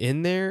him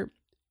in there,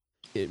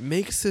 it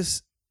makes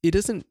this, it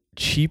doesn't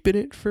cheapen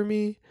it for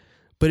me,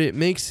 but it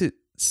makes it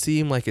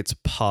seem like it's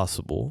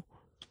possible,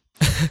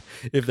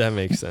 if that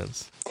makes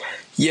sense.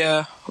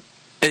 Yeah.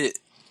 Do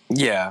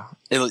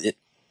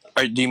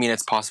you mean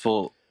it's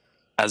possible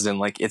as in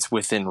like it's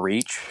within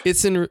reach?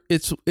 It's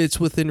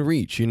within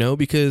reach, you know,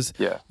 because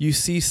Yeah. you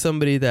see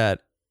somebody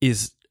that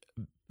is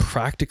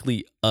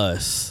practically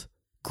us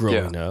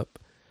growing up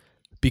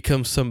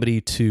become somebody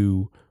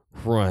to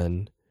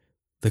run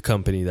the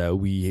company that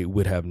we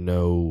would have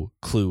no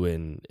clue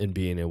in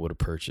being able to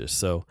purchase.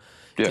 So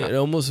it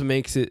almost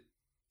makes it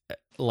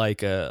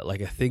like a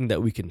thing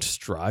that we can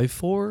strive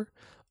for,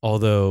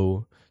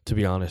 although to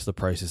be honest, the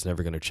price is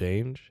never going to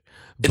change.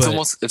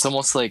 It's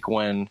almost like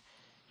when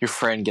your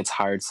friend gets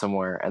hired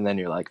somewhere and then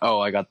you're like, oh,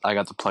 I got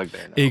the plug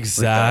there now.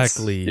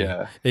 Exactly.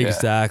 Like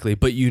exactly.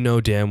 But you know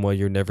damn well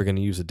you're never going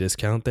to use a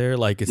discount there.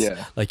 Like it's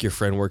like your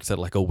friend works at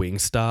like a wing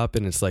stop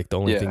and it's like the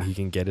only thing he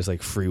can get is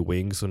like free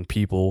wings when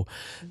people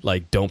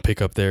like don't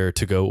pick up their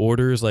to-go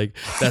orders. Like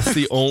that's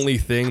the only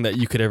thing that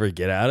you could ever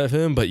get out of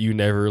him, but you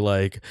never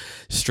like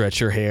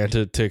stretch your hand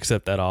to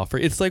accept that offer.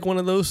 It's like one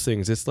of those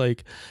things. It's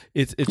like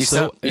you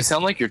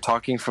sound like you're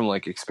talking from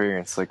like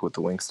experience, like with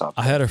the Wingstop.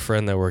 I had a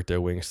friend that worked at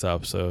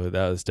Wingstop, so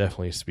that was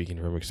definitely speaking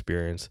from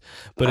experience.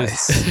 But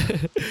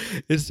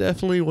it's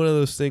definitely one of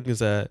those things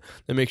that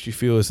makes you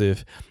feel as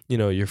if, you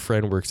know, your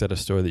friend works at a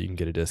store that you can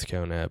get a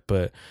discount at,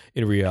 but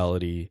in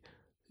reality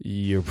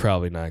you're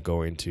probably not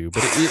going to.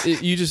 But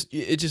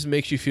it just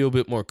makes you feel a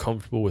bit more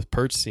comfortable with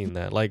purchasing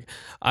that. Like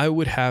I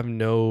would have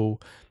no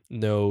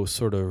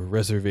sort of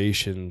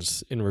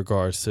reservations in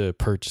regards to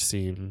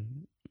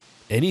purchasing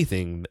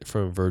anything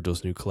from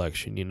Virgil's new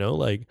collection, you know,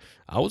 like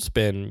I would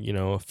spend, you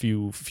know, a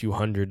few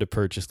hundred to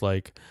purchase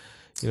like,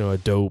 you know, a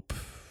dope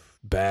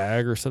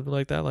bag or something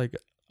like that. Like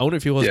I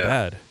wouldn't feel as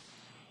bad.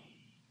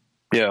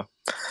 Yeah.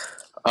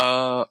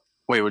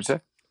 Wait, what'd you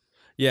say?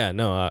 Yeah,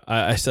 no,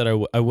 I said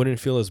I wouldn't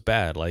feel as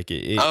bad. Like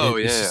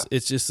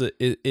it's just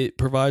it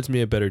provides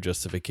me a better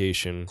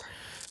justification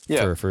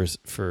for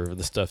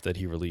the stuff that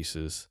he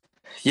releases.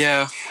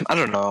 Yeah, I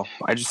don't know.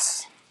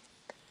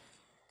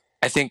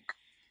 I think,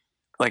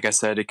 like I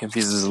said, it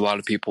confuses a lot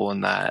of people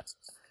in that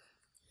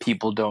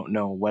people don't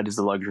know what is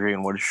a luxury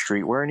and what is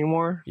streetwear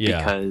anymore. Yeah.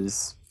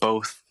 Because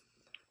both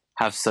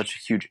have such a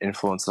huge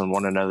influence on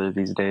one another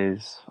these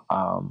days.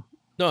 No,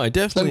 I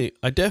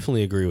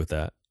definitely agree with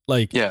that.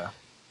 Like,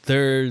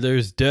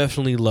 there's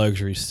definitely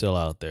luxury still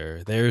out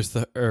there. There's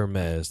the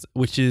Hermes,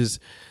 which is,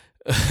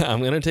 I'm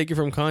going to take it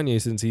from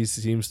Kanye since he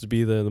seems to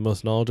be the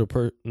most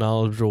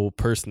knowledgeable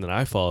person that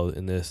I follow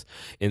in this,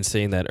 in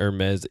saying that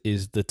Hermes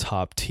is the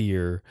top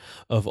tier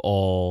of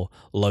all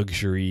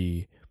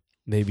luxury,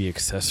 maybe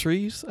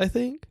accessories, I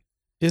think.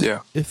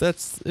 If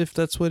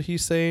that's what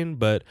he's saying,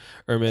 but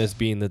Hermes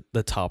being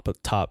the top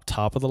of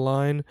the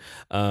line.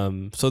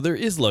 So there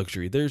is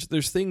luxury.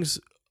 There's things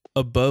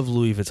above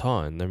Louis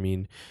Vuitton. I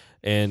mean,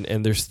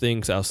 and there's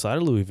things outside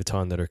of Louis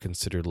Vuitton that are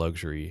considered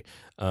luxury.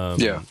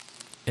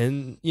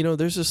 And you know,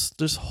 there's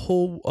this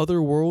whole other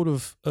world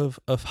of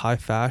high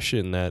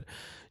fashion that,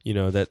 you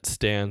know, that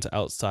stands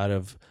outside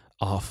of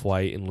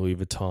Off-White and Louis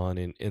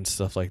Vuitton and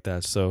stuff like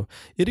that. So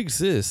it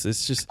exists.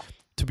 It's just,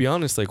 to be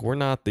honest, like we're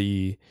not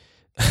the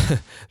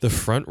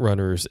front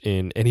runners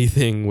in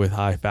anything with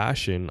high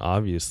fashion,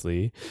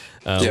 obviously.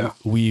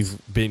 We've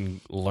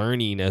been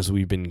learning as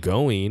we've been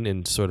going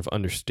and sort of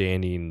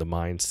understanding the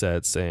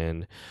mindsets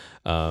and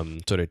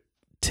sort of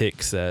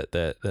ticks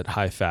that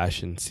high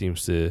fashion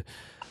seems to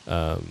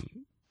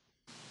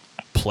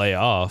play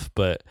off,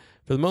 but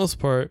for the most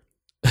part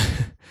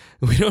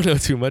we don't know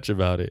too much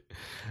about it.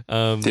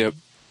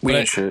 We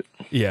ain't shit.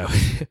 Yeah.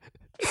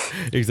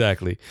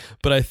 Exactly.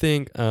 But I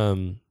think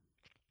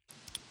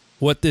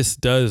what this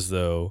does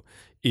though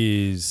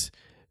is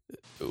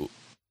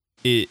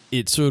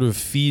it sort of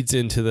feeds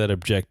into that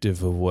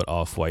objective of what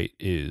Off-White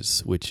is,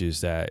 which is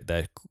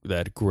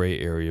that gray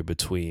area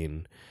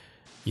between,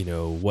 you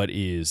know, what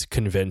is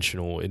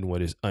conventional and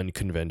what is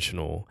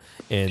unconventional.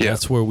 And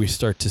that's where we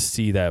start to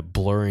see that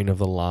blurring of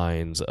the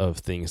lines of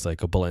things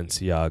like a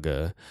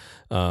Balenciaga,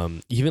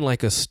 even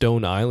like a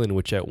Stone Island,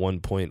 which at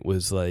one point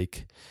was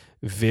like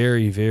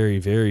very, very,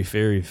 very,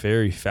 very,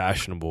 very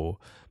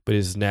fashionable, but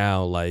is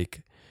now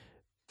like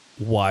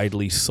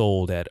widely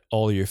sold at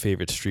all your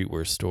favorite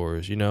streetwear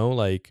stores. You know,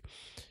 like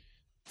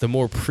the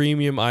more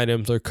premium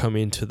items are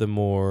coming to the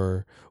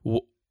more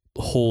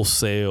whole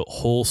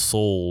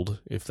sold,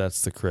 if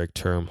that's the correct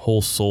term,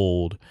 whole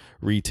sold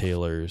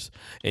retailers,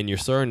 and you're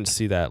starting to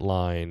see that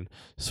line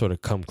sort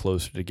of come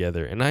closer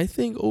together. And I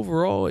think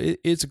overall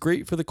it's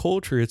great for the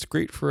culture. It's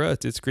great for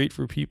us. It's great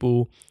for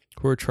people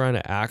who are trying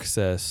to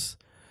access,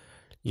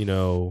 you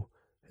know,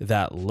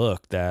 that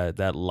look,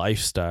 that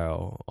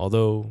lifestyle.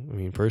 Although, I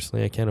mean,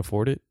 personally, I can't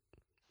afford it.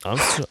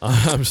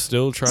 I'm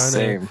still trying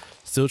Same.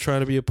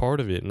 to be a part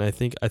of it, and I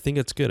think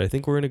it's good. I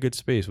think we're in a good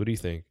space. What do you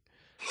think?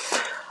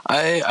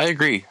 I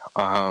agree.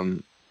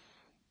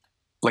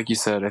 Like you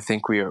said, I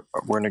think we're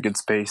in a good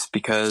space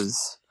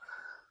because,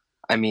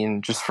 I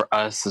mean, just for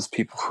us as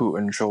people who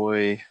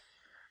enjoy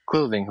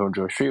clothing, who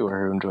enjoy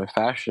streetwear, who enjoy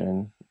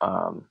fashion,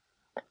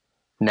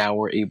 now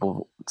we're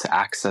able to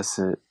access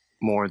it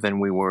more than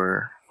we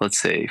were, let's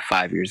say,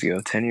 5 years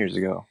ago, 10 years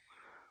ago.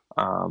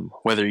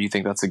 Whether you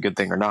think that's a good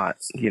thing or not,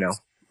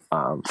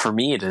 for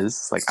me it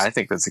is. Like, I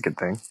think that's a good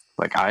thing.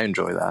 Like, I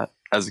enjoy that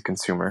as a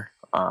consumer.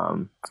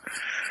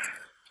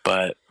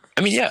 But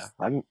I mean, yeah,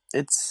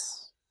 it's,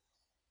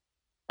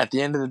 at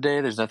the end of the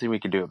day, there's nothing we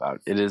can do about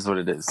it. It is what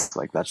it is.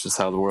 Like, that's just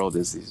how the world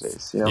is these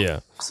days. You know?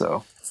 Yeah.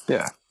 So,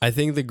 yeah. I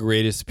think the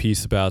greatest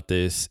piece about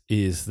this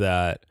is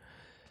that,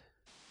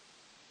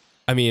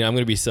 I mean, I'm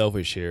going to be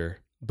selfish here,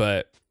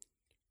 but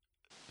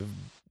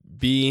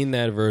being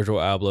that Virgil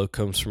Abloh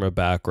comes from a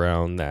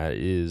background that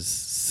is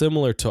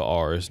similar to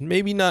ours,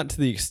 maybe not to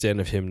the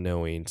extent of him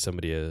knowing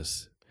somebody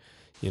as,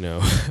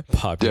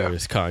 popular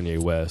as Kanye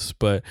West,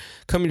 but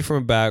coming from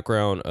a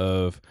background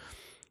of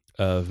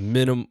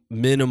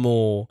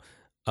minimal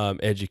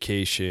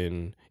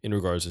education in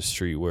regards to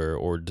streetwear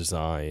or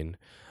design,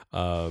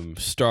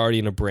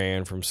 starting a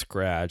brand from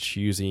scratch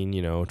using,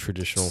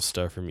 traditional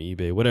stuff from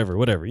eBay, whatever,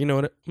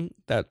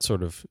 that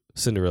sort of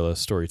Cinderella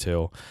story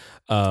tale.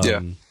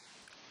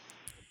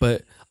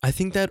 But I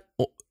think that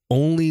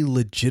only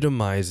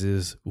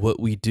legitimizes what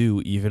we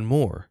do even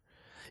more.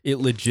 It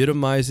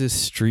legitimizes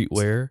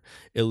streetwear.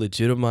 It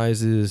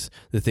legitimizes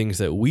the things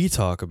that we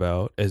talk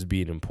about as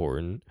being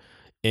important.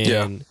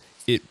 And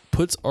it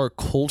puts our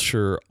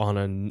culture on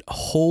a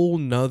whole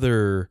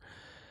nother,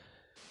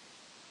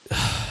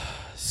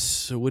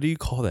 so what do you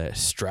call that?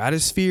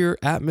 Stratosphere,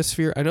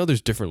 atmosphere? I know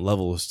there's different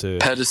levels to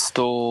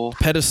pedestal,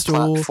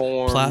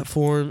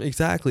 platform.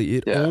 Exactly.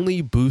 It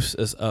only boosts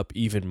us up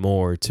even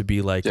more to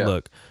be like,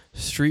 look,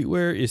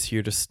 streetwear is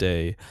here to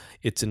stay.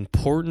 It's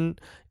important,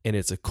 and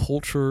it's a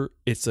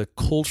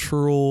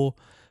cultural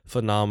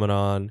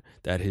phenomenon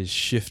that has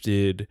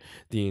shifted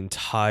the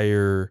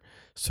entire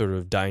sort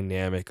of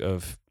dynamic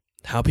of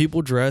how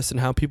people dress and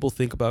how people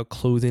think about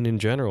clothing in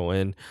general,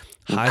 and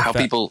how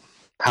people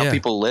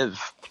live,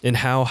 and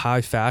how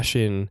high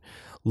fashion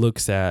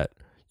looks at,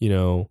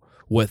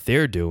 what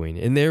they're doing.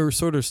 And they're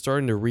sort of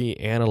starting to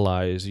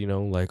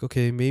reanalyze, like,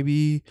 okay,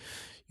 maybe,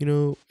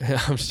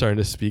 I'm starting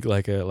to speak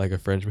like a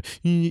Frenchman,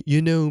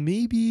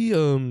 maybe,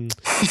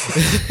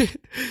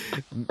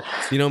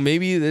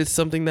 maybe it's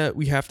something that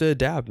we have to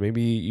adapt.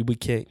 Maybe we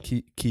can't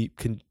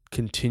keep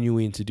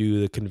continuing to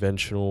do the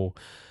conventional,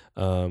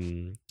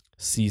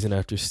 season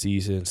after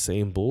season,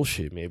 same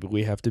bullshit. Maybe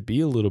we have to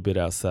be a little bit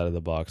outside of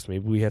the box.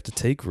 Maybe we have to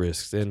take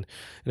risks, and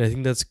I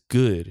think that's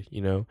good.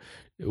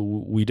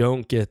 We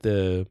don't get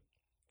the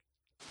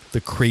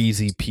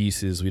crazy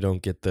pieces. We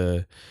don't get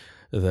the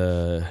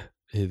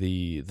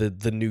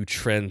new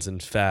trends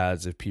and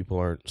fads if people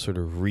aren't sort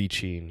of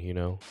reaching.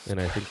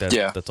 And I think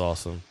that's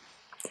awesome.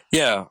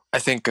 Yeah, I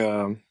think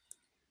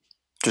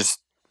just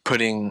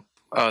putting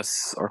our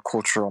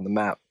culture on the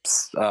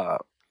maps.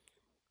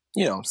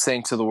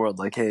 Saying to the world,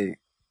 like, hey,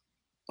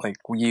 like,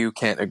 you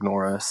can't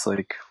ignore us.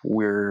 Like,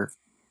 we're,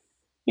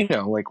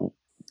 like,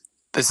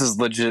 this is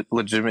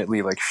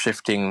legitimately like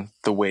shifting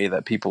the way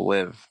that people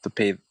live,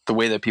 the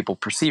way that people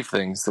perceive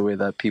things, the way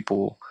that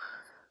people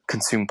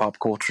consume pop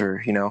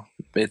culture.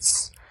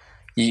 It's,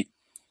 you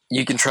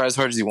can try as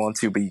hard as you want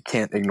to, but you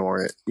can't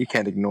ignore it. You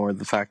can't ignore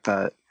the fact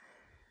that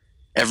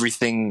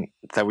everything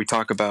that we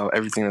talk about,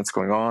 everything that's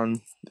going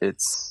on,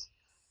 it's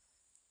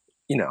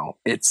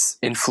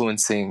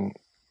influencing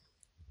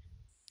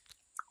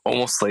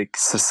almost like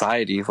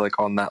society, like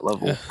on that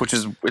level, which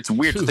is, it's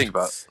weird to think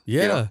about.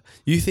 Yeah.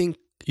 You think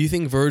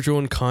Virgil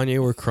and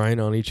Kanye were crying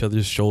on each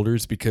other's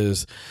shoulders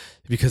because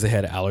they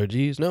had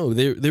allergies? No,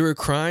 they were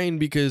crying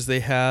because they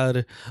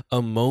had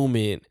a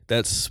moment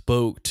that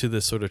spoke to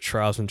the sort of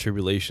trials and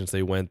tribulations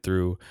they went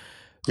through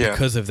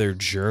because of their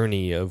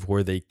journey of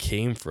where they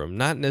came from.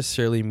 Not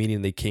necessarily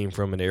meaning they came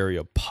from an area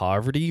of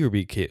poverty or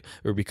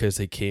because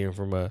they came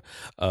from a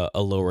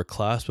lower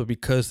class, but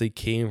because they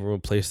came from a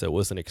place that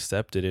wasn't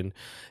accepted, and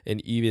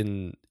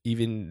even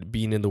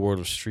being in the world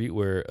of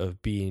streetwear,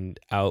 of being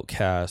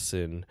outcasts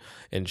and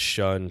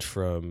shunned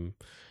from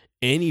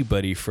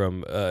anybody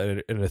from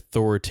an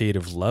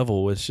authoritative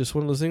level. It's just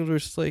one of those things where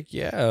it's like,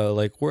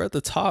 like, we're at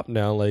the top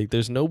now. Like,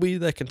 there's nobody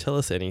that can tell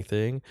us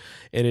anything,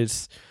 and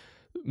it's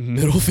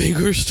middle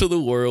fingers to the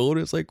world.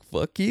 It's like,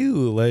 fuck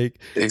you. Like,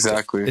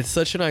 exactly. It's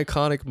such an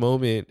iconic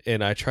moment,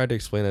 and I tried to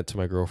explain that to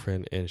my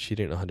girlfriend, and she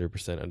didn't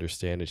 100%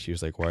 understand it. She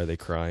was like, why are they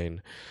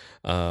crying?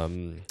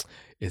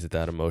 Is it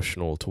that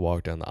emotional to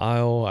walk down the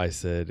aisle? I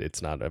said,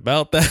 it's not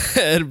about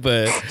that.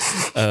 But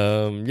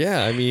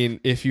I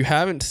mean, if you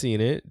haven't seen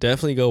it,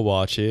 definitely go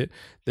watch it.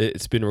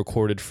 It's been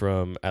recorded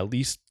from at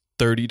least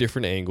 30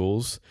 different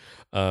angles.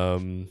 But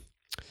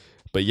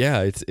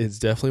yeah, it's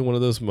definitely one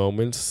of those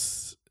moments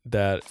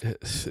that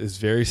is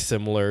very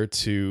similar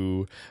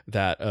to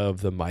that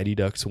of the Mighty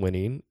Ducks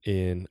winning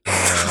in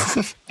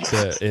the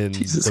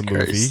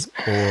movie,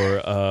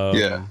 or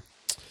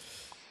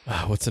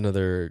what's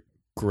another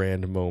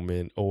grand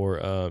moment, or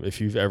if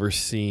you've ever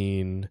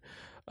seen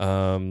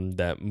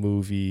that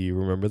movie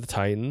Remember the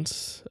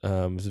Titans,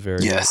 it's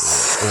very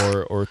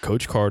or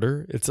Coach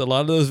Carter. It's a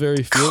lot of those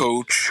very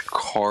Coach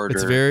Carter.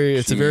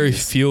 It's a very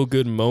feel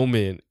good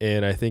moment,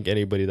 and I think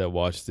anybody that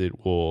watched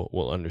it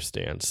will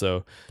understand.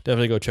 So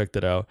definitely go check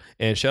that out.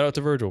 And shout out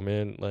to Virgil,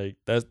 man. Like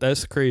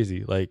that's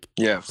crazy. Like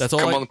that's all.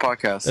 Come on the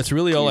podcast. That's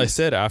really all I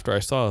said after I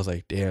saw it. I was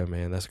like, damn,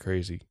 man, that's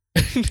crazy.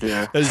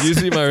 That's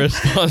usually my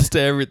response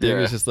to everything.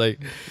 It's just like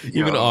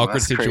even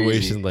awkward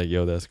situations, like,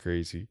 yo, that's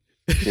crazy.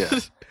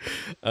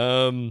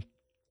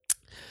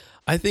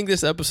 I think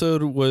this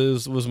episode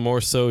was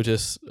more so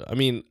just, I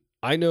mean,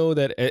 I know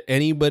that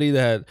anybody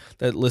that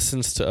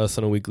listens to us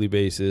on a weekly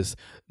basis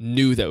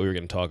knew that we were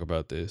going to talk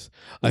about this.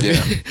 I mean,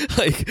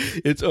 like,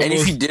 it's almost, and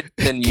if you did,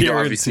 then you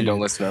obviously don't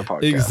listen to our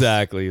podcast.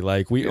 Exactly.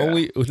 Like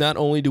not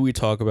only do we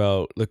talk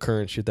about the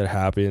current shit that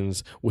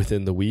happens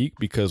within the week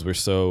because we're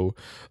so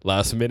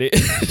last minute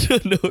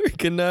and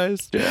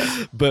organized,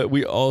 but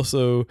we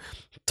also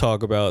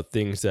talk about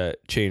things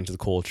that change the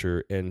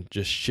culture and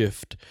just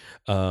shift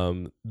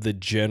the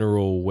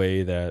general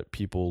way that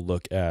people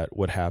look at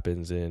what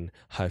happens in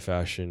high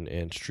fashion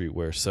and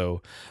streetwear.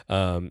 So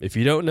if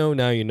you don't know,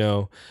 now you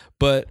know.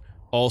 But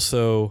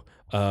also,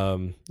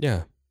 I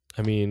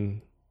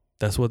mean,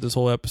 that's what this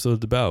whole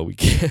episode's about. We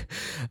can't.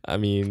 I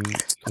mean,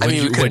 what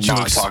did you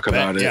talk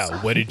about it? Yeah.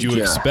 What did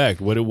you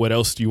expect? What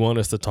else do you want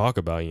us to talk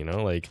about? You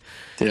know, like,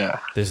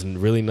 there's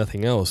really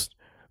nothing else.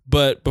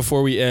 But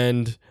before we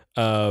end,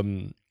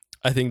 I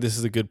think this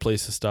is a good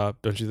place to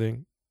stop. Don't you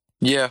think?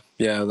 I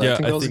think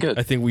that was good.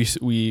 I think we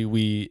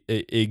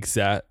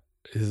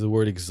is the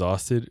word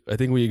exhausted. I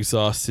think we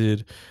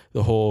exhausted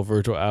the whole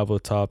Virgil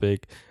Abloh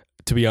topic.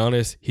 To be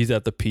honest, he's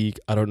at the peak.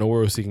 I don't know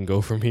where else he can go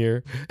from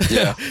here.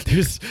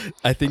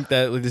 I think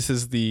that this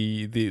is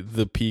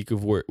the peak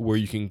of where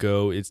you can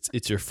go.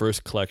 It's your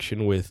first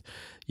collection with,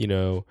 you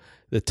know,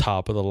 the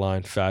top of the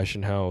line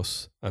fashion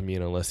house. I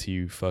mean, unless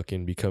he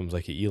fucking becomes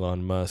like an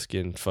Elon Musk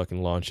and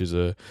fucking launches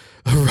a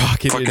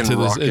rocket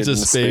into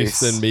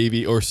space, then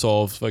maybe, or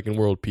solves fucking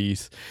world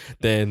peace,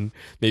 then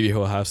maybe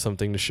he'll have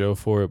something to show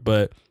for it.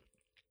 But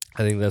I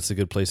think that's a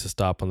good place to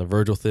stop on the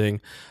Virgil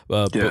thing.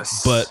 But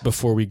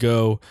before we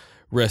go,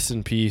 rest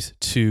in peace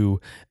to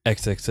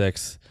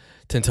XXX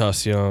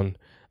Tentacion.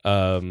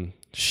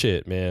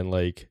 Shit, man,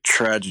 like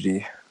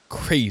tragedy,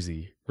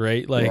 crazy,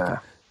 right? Like,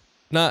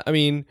 not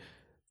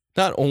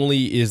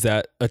only is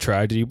that a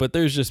tragedy, but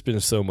there's just been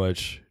so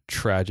much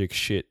tragic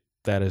shit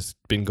that has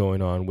been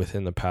going on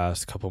within the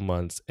past couple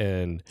months,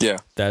 and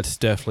that's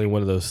definitely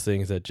one of those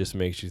things that just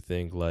makes you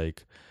think,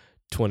 like,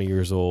 20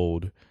 years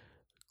old,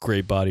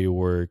 great body of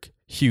work,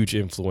 huge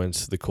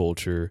influence to the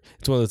culture.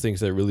 It's one of the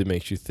things that really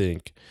makes you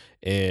think,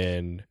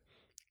 and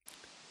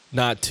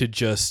not to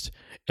just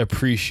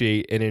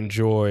appreciate and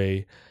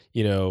enjoy,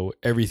 you know,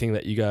 everything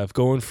that you got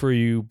going for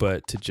you,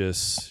 but to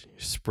just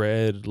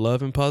spread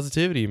love and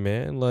positivity,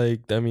 man.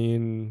 Like, I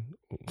mean,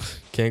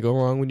 can't go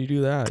wrong when you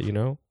do that, you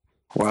know?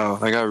 Wow,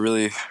 I got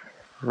really,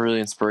 really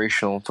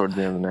inspirational toward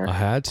the end there. I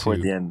had to.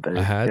 Toward the end there.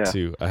 I had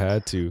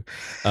to.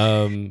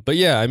 But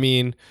yeah, I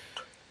mean,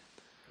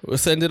 we'll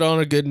send it on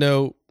a good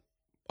note.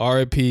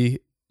 R.I.P.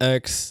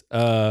 X.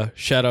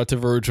 Shout out to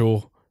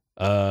Virgil.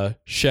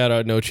 Shout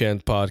out No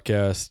Chance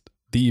Podcast,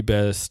 the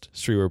best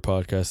streetwear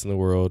podcast in the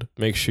world.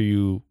 Make sure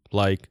you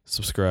like,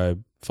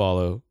 subscribe,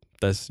 follow.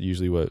 That's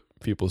usually what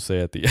people say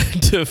at the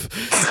end of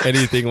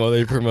anything while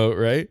they promote,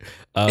 right?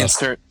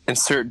 Insert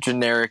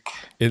generic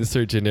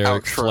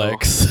outro.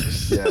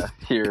 Flex.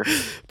 Here.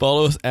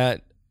 Follow us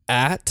at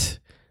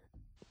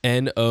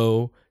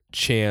NO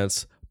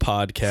Chance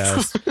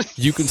Podcast.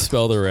 You can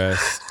spell the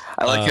rest.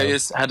 I like how you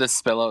just had to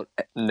spell out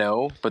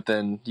no, but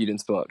then you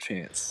didn't spell out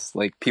chance.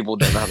 Like, people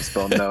don't know how to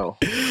spell no.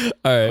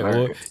 All right.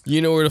 Well,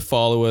 you know where to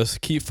follow us.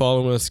 Keep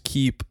following us.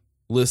 Keep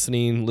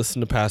listening. Listen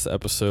to past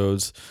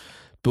episodes.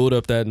 Build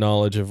up that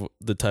knowledge of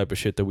the type of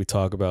shit that we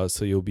talk about,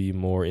 so you'll be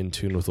more in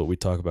tune with what we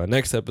talk about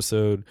next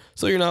episode,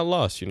 so you're not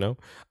lost, you know?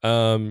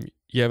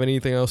 You have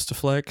anything else to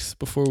flex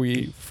before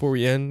we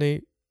end,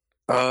 Nate?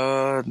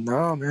 No,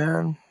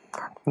 man.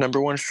 #1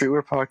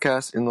 streetwear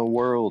podcast in the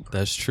world.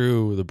 That's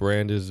true. The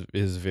brand is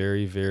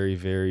very, very,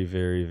 very,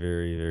 very,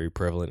 very, very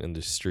prevalent in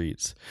the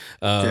streets.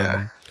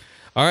 All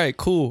right,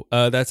 cool.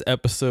 That's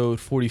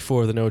episode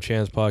 44 of the No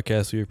Chance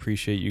Podcast. We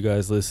appreciate you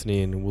guys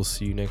listening, and we'll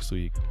see you next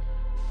week.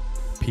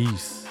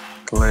 Peace.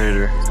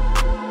 Later.